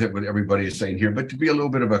agree with what everybody is saying here, but to be a little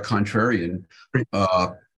bit of a contrarian,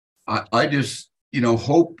 I just,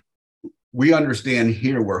 hope, we understand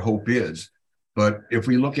here where hope is. But if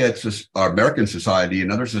we look at our American society and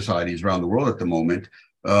other societies around the world at the moment,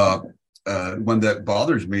 one that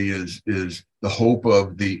bothers me is the hope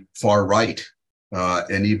of the far right,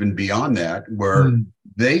 and even beyond that, where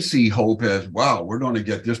they see hope as, wow, we're going to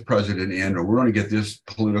get this president in, or we're going to get this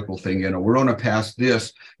political thing in, or we're going to pass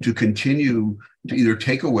this to continue to either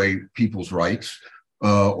take away people's rights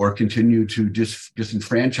or continue to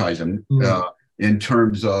disenfranchise them. In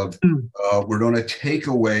terms of we're going to take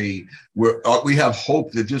away, we have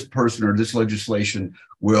hope that this person or this legislation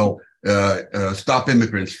will stop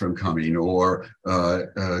immigrants from coming, or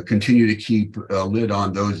continue to keep a lid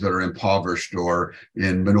on those that are impoverished or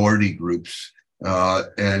in minority groups.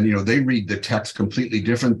 And they read the text completely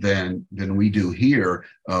different than we do here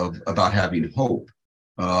about having hope.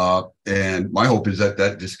 And my hope is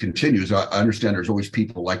that just continues. I understand there's always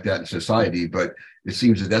people like that in society, but it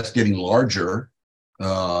seems that that's getting larger,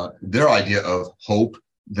 their idea of hope,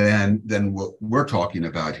 than what we're talking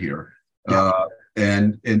about here.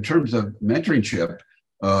 And in terms of mentorship,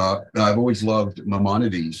 I've always loved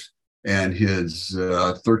Maimonides and his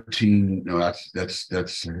 13. No, that's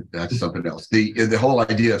something else. The whole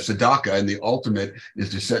idea of tzedakah, and the ultimate is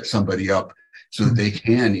to set somebody up so that they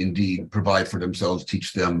can indeed provide for themselves,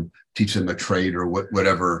 teach them a trade, or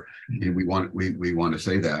whatever we want to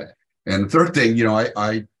say that. And the third thing,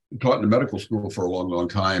 I taught in the medical school for a long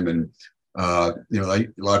time, and a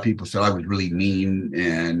lot of people said I was really mean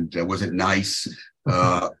and wasn't nice,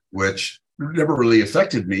 which never really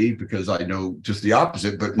affected me because I know just the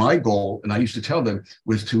opposite. But my goal, and I used to tell them,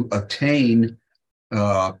 was to obtain.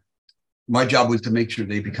 My job was to make sure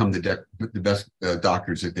they become the best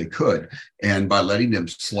doctors that they could, and by letting them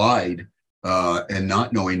slide and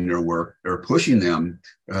not knowing their work or pushing them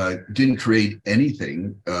didn't create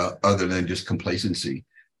anything other than just complacency.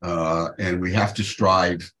 And we have to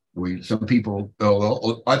strive. Some people,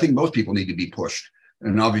 I think most people need to be pushed.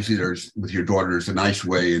 And obviously there's, with your daughter, there's a nice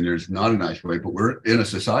way and there's not a nice way, but we're in a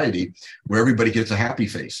society where everybody gets a happy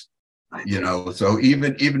face, so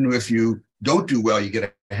even if you don't do well, you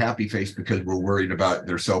get a happy face because we're worried about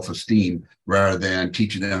their self-esteem rather than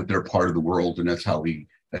teaching them that they're part of the world. And that's how we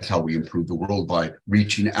improve the world, by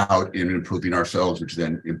reaching out and improving ourselves, which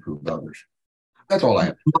then improves others. That's all I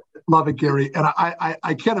have. Love it, Gary. And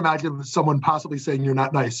I can't imagine someone possibly saying you're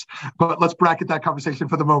not nice, but let's bracket that conversation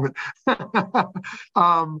for the moment.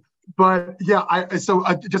 But yeah,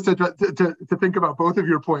 just to think about both of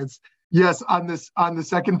your points. Yes, on the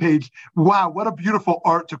second page, wow, what a beautiful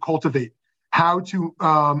art to cultivate. How to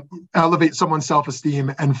elevate someone's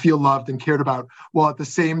self-esteem and feel loved and cared about, while at the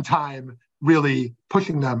same time really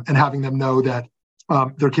pushing them and having them know that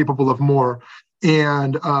they're capable of more.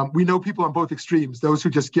 And we know people on both extremes, those who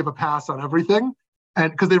just give a pass on everything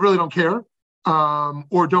and because they really don't care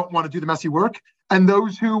or don't want to do the messy work, and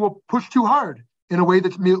those who will push too hard in a way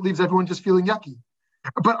that leaves everyone just feeling yucky.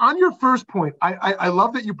 But on your first point, I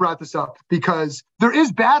love that you brought this up, because there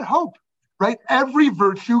is bad hope, right? Every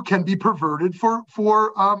virtue can be perverted for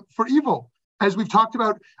evil, as we've talked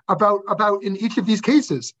about in each of these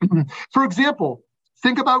cases. For example,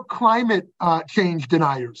 think about climate change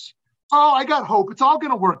deniers. Oh, I got hope. It's all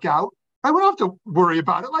going to work out. I don't have to worry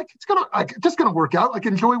about it. It's just going to work out.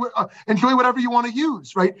 Enjoy whatever you want to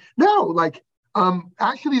use, right? No,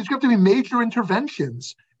 actually, there's going to be major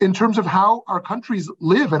interventions in terms of how our countries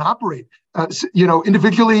live and operate,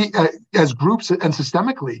 individually, as groups, and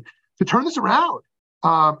systemically, to turn this around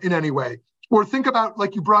in any way. Or think about,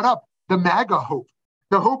 like you brought up, the MAGA hope,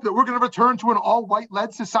 the hope that we're going to return to an all-white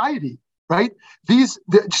led society, right?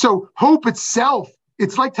 So hope itself,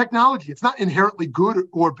 it's like technology. It's not inherently good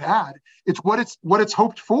or bad. It's what it's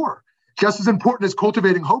hoped for. Just as important as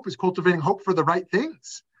cultivating hope is cultivating hope for the right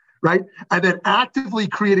things, right? And then actively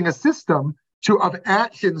creating a system of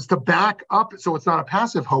actions to back up, so it's not a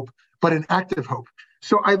passive hope, but an active hope.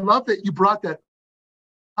 So I love that you brought that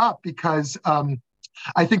up, because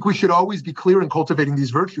I think we should always be clear in cultivating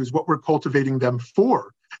these virtues, what we're cultivating them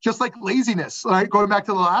for. Just like laziness, right? Going back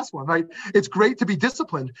to the last one, right? It's great to be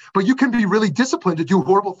disciplined, but you can be really disciplined to do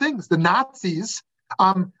horrible things. The Nazis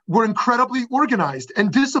were incredibly organized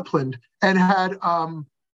and disciplined and had,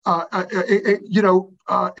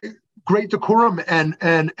 great decorum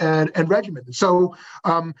and regimen. So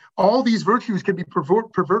all these virtues can be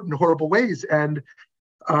perverted in horrible ways. And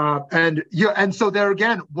so there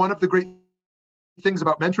again, one of the great things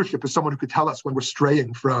about mentorship is someone who could tell us when we're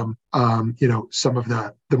straying from, some of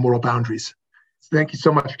the moral boundaries. Thank you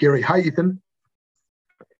so much, Gary. Hi, Ethan.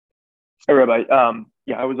 Hey, Rabbi.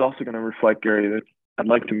 I was also going to reflect, Gary, that I'd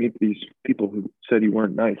like to meet these people who said you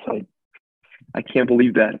weren't nice. I can't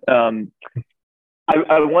believe that.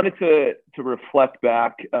 I wanted to reflect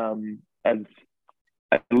back as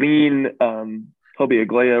Eileen Toby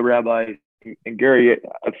Aglaya, Rabbi, and Gary,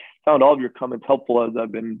 I've found all of your comments helpful as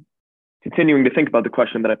I've been continuing to think about the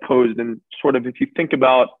question that I posed. And sort of, if you think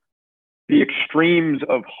about the extremes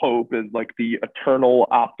of hope as like the eternal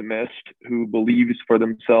optimist who believes for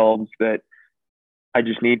themselves that I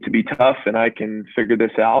just need to be tough and I can figure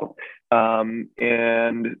this out.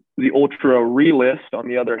 And the ultra realist, on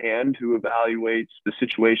the other hand, who evaluates the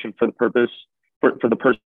situation for the purpose, for the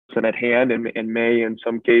person at hand, and may in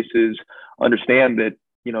some cases understand that,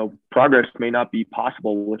 you know, progress may not be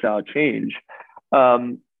possible without change.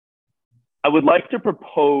 I would like to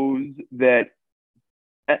propose that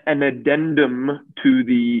an addendum to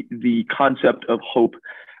the concept of hope.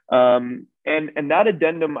 And that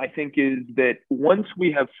addendum, I think, is that once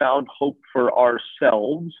we have found hope for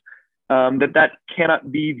ourselves, that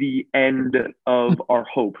cannot be the end of our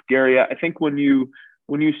hope. Gary, I think when you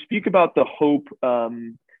speak about the hope,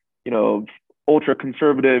 you know, of ultra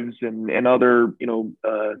conservatives and other, you know,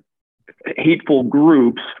 hateful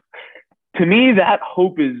groups, to me, that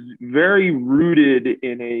hope is very rooted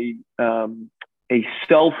in a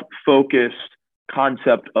self-focused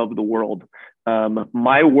concept of the world.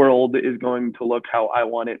 My world is going to look how I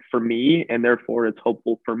want it for me, and therefore it's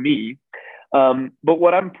hopeful for me. But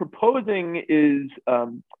what I'm proposing is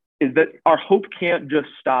that our hope can't just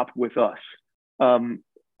stop with us.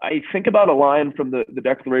 I think about a line from the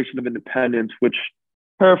Declaration of Independence, which,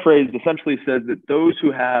 paraphrased, essentially says that those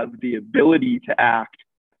who have the ability to act,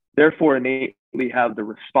 therefore innately have the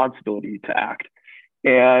responsibility to act.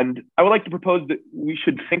 And I would like to propose that we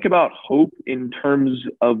should think about hope in terms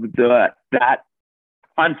of that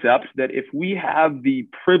concept, that if we have the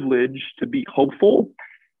privilege to be hopeful,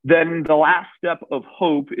 then the last step of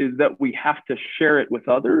hope is that we have to share it with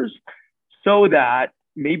others so that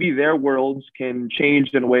maybe their worlds can change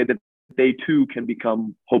in a way that they too can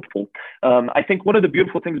become hopeful. I think one of the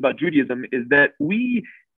beautiful things about Judaism is that we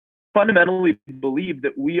fundamentally believe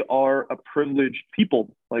that we are a privileged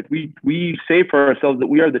people. Like we say for ourselves that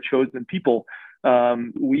we are the chosen people.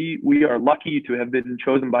 We are lucky to have been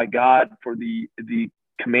chosen by God for the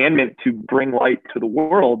commandment to bring light to the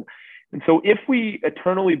world. And so if we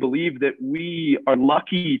eternally believe that we are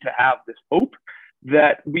lucky to have this hope,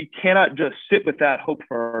 that we cannot just sit with that hope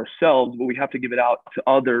for ourselves, but we have to give it out to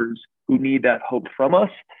others who need that hope from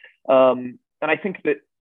us. And I think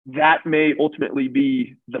that may ultimately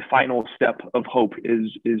be the final step of hope,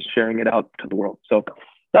 is sharing it out to the world. So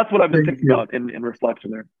that's what I've been thinking about in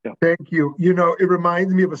reflection there. Yeah. Thank you. You know, it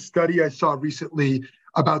reminds me of a study I saw recently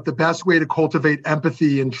about the best way to cultivate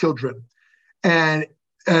empathy in children. And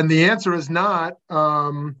the answer is not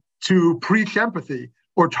to preach empathy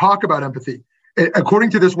or talk about empathy.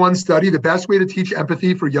 According to this one study, the best way to teach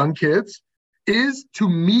empathy for young kids is to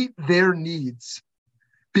meet their needs.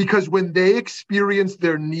 Because when they experience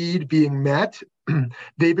their need being met,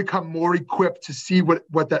 they become more equipped to see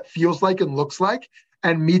what that feels like and looks like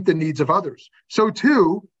and meet the needs of others. So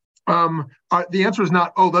too, the answer is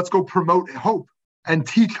not, oh, let's go promote hope and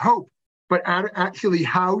teach hope, but actually,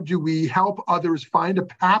 how do we help others find a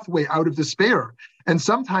pathway out of despair? And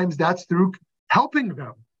sometimes that's through helping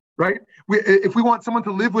them, right? If we want someone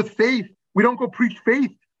to live with faith, we don't go preach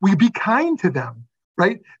faith, we be kind to them.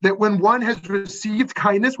 Right? That when one has received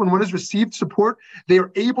kindness, when one has received support, they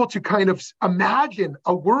are able to kind of imagine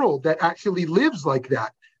a world that actually lives like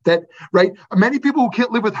that. That, right? Many people who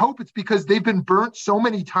can't live with hope, it's because they've been burnt so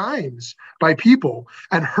many times by people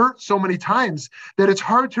and hurt so many times that it's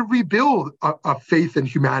hard to rebuild a faith in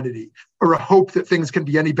humanity or a hope that things can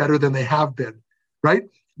be any better than they have been, right?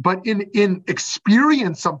 But in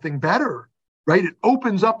experience something better, right? It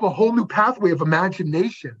opens up a whole new pathway of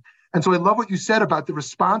imagination. And so I love what you said about the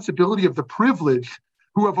responsibility of the privileged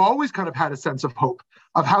who have always kind of had a sense of hope,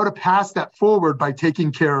 of how to pass that forward by taking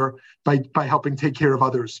care, by helping take care of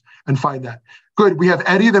others and find that. Good. We have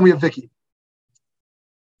Eddie, then we have Vicky.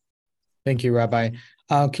 Thank you, Rabbi.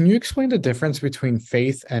 Can you explain the difference between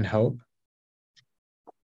faith and hope?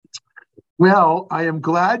 Well, I am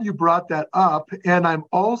glad you brought that up. And I'm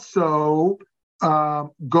also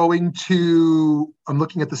I'm looking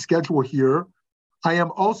at the schedule here. I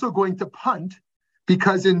am also going to punt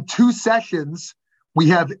because in 2 sessions, we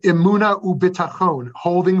have Emuna Ubitachon,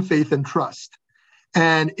 holding faith and trust.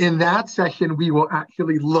 And in that session, we will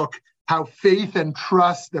actually look how faith and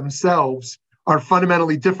trust themselves are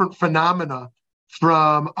fundamentally different phenomena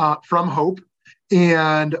from hope,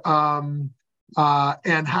 and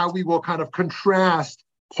how we will kind of contrast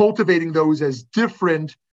cultivating those as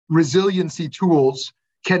different resiliency tools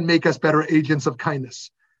can make us better agents of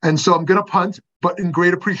kindness. And so I'm going to punt, but in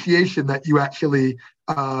great appreciation that you actually,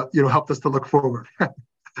 helped us to look forward.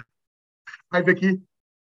 Hi, Vicky.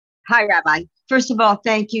 Hi, Rabbi. first of all,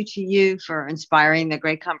 thank you to you for inspiring the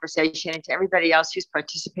great conversation, and to everybody else who's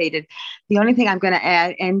participated. The only thing I'm going to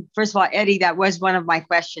add, and first of all, Eddie, that was one of my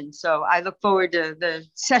questions. So I look forward to the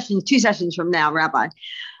session, 2 sessions from now, Rabbi.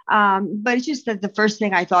 But it's just that the first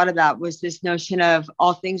thing I thought about was this notion of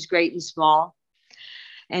all things great and small,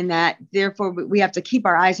 and that therefore we have to keep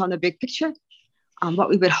our eyes on the big picture, on what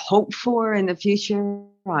we would hope for in the future,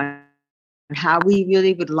 on how we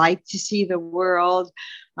really would like to see the world,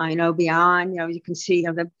 beyond, you can see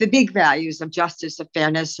the big values of justice, of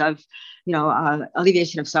fairness, of,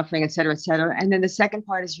 alleviation of suffering, et cetera, et cetera. And then the second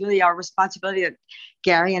part is really our responsibility that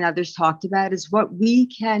Gary and others talked about, is what we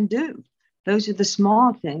can do. Those are the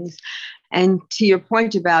small things. And to your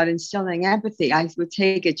point about instilling empathy, I would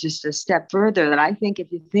take it just a step further, that I think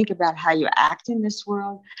if you think about how you act in this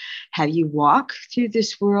world, how you walk through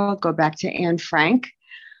this world, go back to Anne Frank,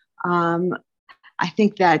 I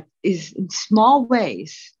think that is in small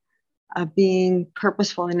ways of being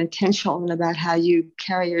purposeful and intentional about how you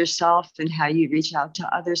carry yourself and how you reach out to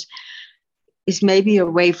others, is maybe a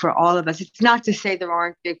way for all of us. It's not to say there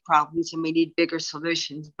aren't big problems and we need bigger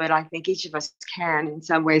solutions, but I think each of us can, in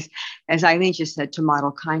some ways, as Eileen just said, to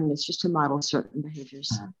model kindness, just to model certain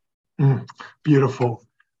behaviors. Beautiful.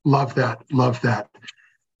 Love that. Love that.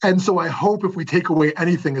 And so I hope if we take away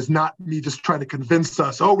anything, is not me just trying to convince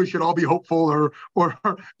us, we should all be hopeful or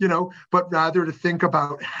but rather to think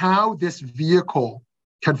about how this vehicle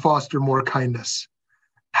can foster more kindness,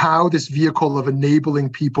 how this vehicle of enabling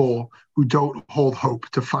people who don't hold hope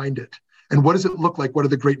to find it. And what does it look like? What are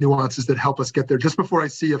the great nuances that help us get there? Just before I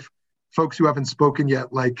see if folks who haven't spoken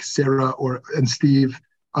yet, like Sarah and Steve,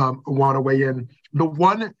 want to weigh in. The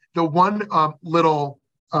one little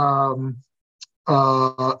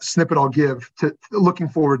snippet I'll give to looking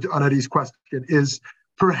forward on Eddie's question is,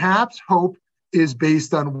 perhaps hope is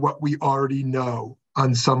based on what we already know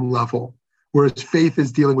on some level, whereas faith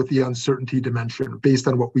is dealing with the uncertainty dimension based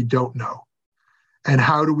on what we don't know. And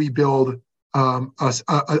how do we build a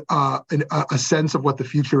sense of what the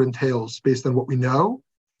future entails based on what we know,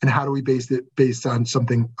 and how do we base it based on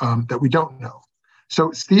something that we don't know?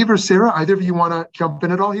 So Steve or Sarah, either of you want to jump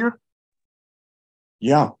in at all here?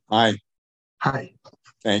 Yeah, Hi.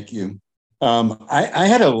 Thank you. I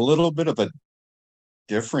had a little bit of a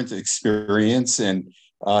different experience, and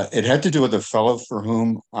it had to do with a fellow for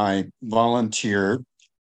whom I volunteered,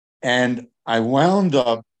 and I wound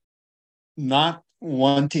up not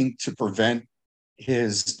wanting to prevent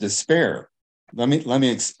his despair. Let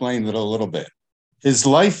me explain it a little bit. His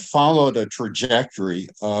life followed a trajectory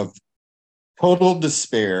of total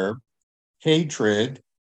despair, hatred.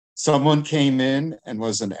 Someone came in and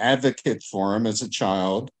was an advocate for him as a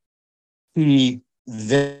child. He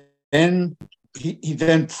then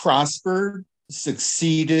prospered,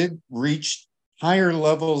 succeeded, reached higher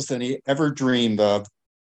levels than he ever dreamed of.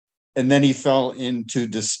 And then he fell into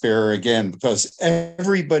despair again because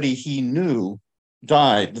everybody he knew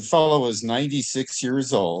died. The fellow was 96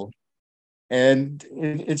 years old, and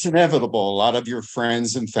it's inevitable. A lot of your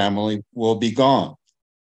friends and family will be gone.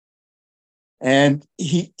 And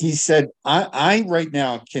he said, I right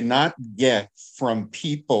now cannot get from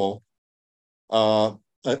people a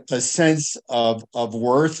sense of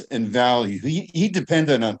worth and value. He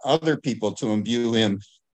depended on other people to imbue him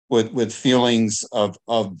with feelings of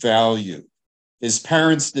value. His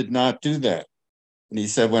parents did not do that. And he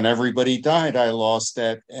said, when everybody died, I lost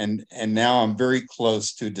that. And now I'm very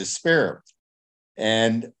close to despair.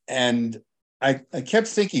 And I kept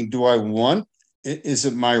thinking, is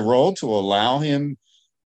it my role to allow him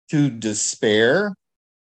to despair?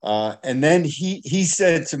 And then he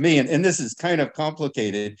said to me, and this is kind of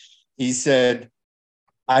complicated, he said,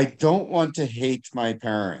 I don't want to hate my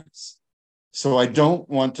parents, so I don't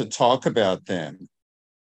want to talk about them.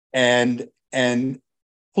 And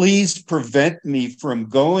please prevent me from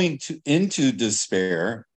going into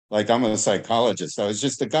despair. Like, I'm a psychologist, I was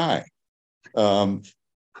just a guy.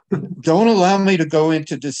 Don't allow me to go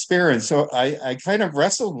into despair. And so I kind of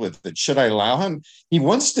wrestled with it. Should I allow him? He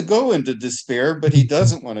wants to go into despair, but he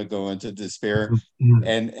doesn't want to go into despair.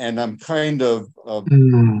 And I'm kind of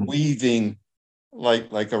weaving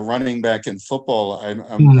like a running back in football.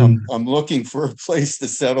 I'm looking for a place to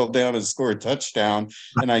settle down and score a touchdown,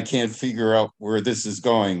 and I can't figure out where this is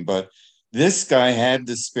going. But this guy had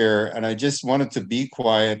despair, and I just wanted to be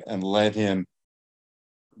quiet and let him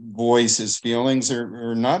voice his feelings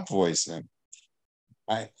or not voice them.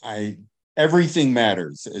 Everything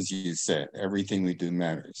matters, as you said. Everything we do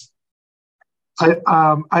matters.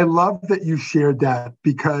 I love that you shared that,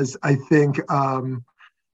 because I think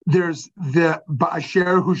there's the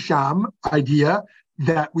Ba'asher Husham idea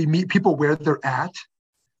that we meet people where they're at,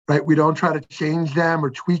 right? We don't try to change them or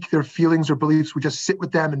tweak their feelings or beliefs. We just sit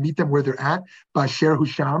with them and meet them where they're at, Basher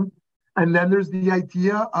Husham. And then there's the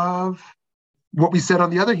idea of what we said on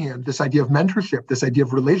the other hand, this idea of mentorship, this idea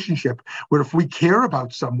of relationship, where if we care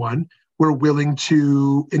about someone, we're willing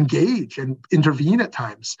to engage and intervene at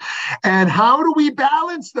times. And how do we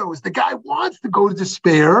balance those? The guy wants to go to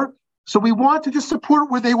despair, so we want to just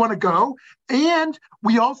support where they want to go. And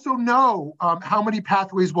we also know how many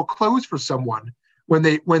pathways will close for someone when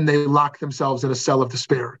they lock themselves in a cell of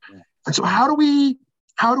despair. And so how do we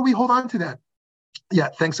hold on to that? Yeah,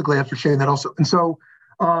 thanks, Aglaia, for sharing that also. And so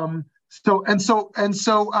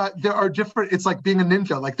there are different, it's like being a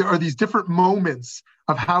ninja, like there are these different moments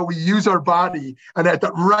of how we use our body, and at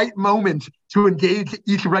the right moment to engage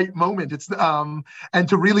each right moment. It's and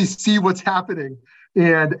to really see what's happening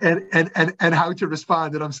and how to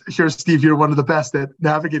respond. And I'm sure, Steve, you're one of the best at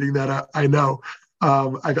navigating that. I know.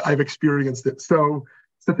 I've experienced it. So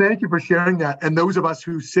thank you for sharing that. And those of us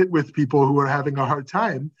who sit with people who are having a hard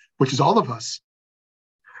time, which is all of us,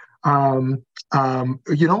 try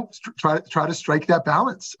to strike that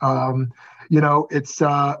balance.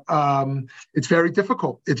 It's very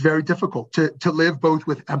difficult. It's very difficult to live both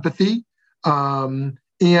with empathy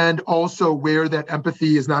and also where that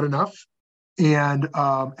empathy is not enough, and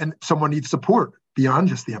someone needs support beyond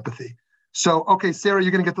just the empathy. So, okay, Sarah,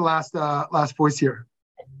 you're going to get the last voice here.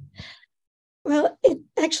 Well, it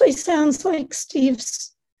actually sounds like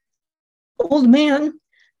Steve's old man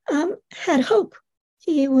had hope.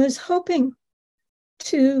 He was hoping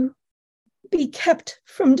to be kept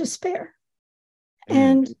from despair.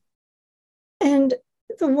 And the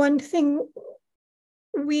one thing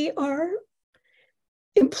we are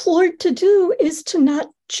implored to do is to not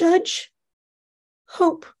judge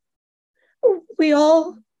hope. We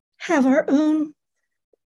all have our own,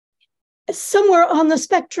 somewhere on the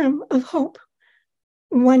spectrum of hope,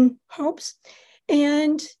 one hopes.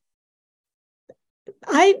 And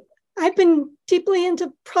I've been deeply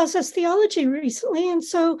into process theology recently. And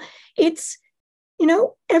so it's,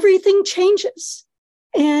 everything changes.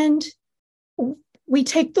 And we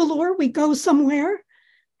take the lore, we go somewhere,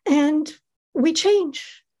 and we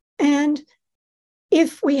change. And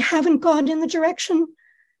if we haven't gone in the direction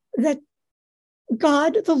that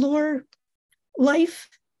God, the lore, life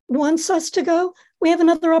wants us to go, we have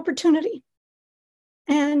another opportunity.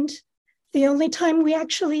 And the only time we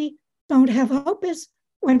actually don't have hope is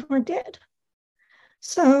when we're dead.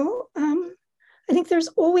 So I think there's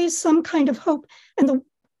always some kind of hope. And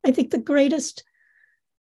I think the greatest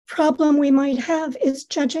problem we might have is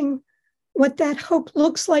judging what that hope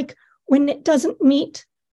looks like when it doesn't meet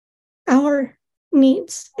our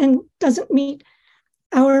needs and doesn't meet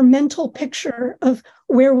our mental picture of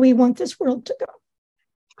where we want this world to go.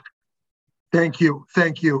 Thank you.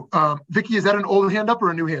 Vicky, is that an old hand up or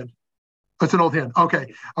a new hand? That's an old hand.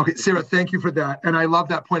 Okay, Sarah, thank you for that. And I love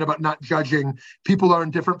that point about not judging. People are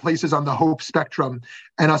in different places on the hope spectrum,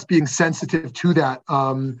 and us being sensitive to that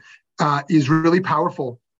is really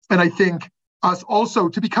powerful. And I think us also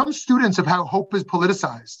to become students of how hope is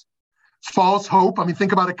politicized. False hope. I mean,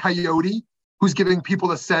 think about a coyote who's giving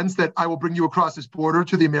people a sense that I will bring you across this border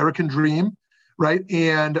to the American dream, right?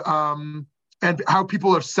 And how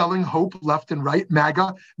people are selling hope left and right,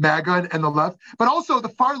 MAGA and the left, but also the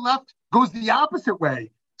far left goes the opposite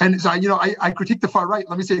way. And so, I critique the far right.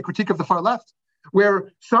 Let me say a critique of the far left,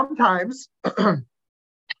 where sometimes the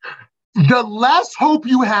less hope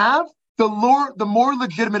you have, the more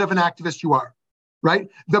legitimate of an activist you are, right?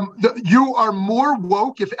 You are more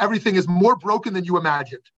woke if everything is more broken than you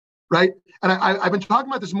imagined, right? And I've been talking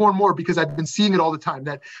about this more and more because I've been seeing it all the time,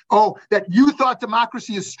 that you thought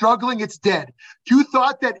democracy is struggling, it's dead. You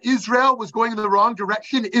thought that Israel was going in the wrong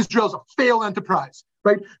direction, Israel's a failed enterprise,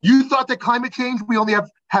 right? You thought that climate change, we only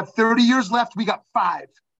have 30 years left, we got 5,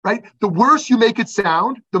 right? The worse you make it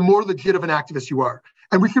sound, the more legit of an activist you are.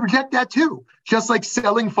 And we should reject that too. Just like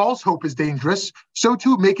selling false hope is dangerous, so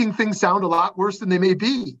too making things sound a lot worse than they may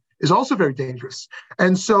be is also very dangerous.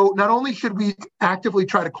 And so not only should we actively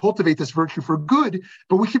try to cultivate this virtue for good,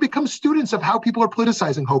 but we should become students of how people are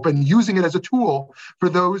politicizing hope and using it as a tool for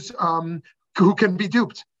those who can be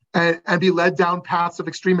duped and be led down paths of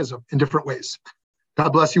extremism in different ways. God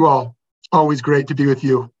bless you all. Always great to be with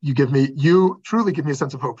you. You truly give me a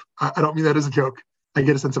sense of hope. I don't mean that as a joke. I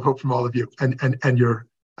get a sense of hope from all of you and your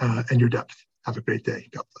depth. Have a great day.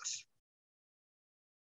 God bless.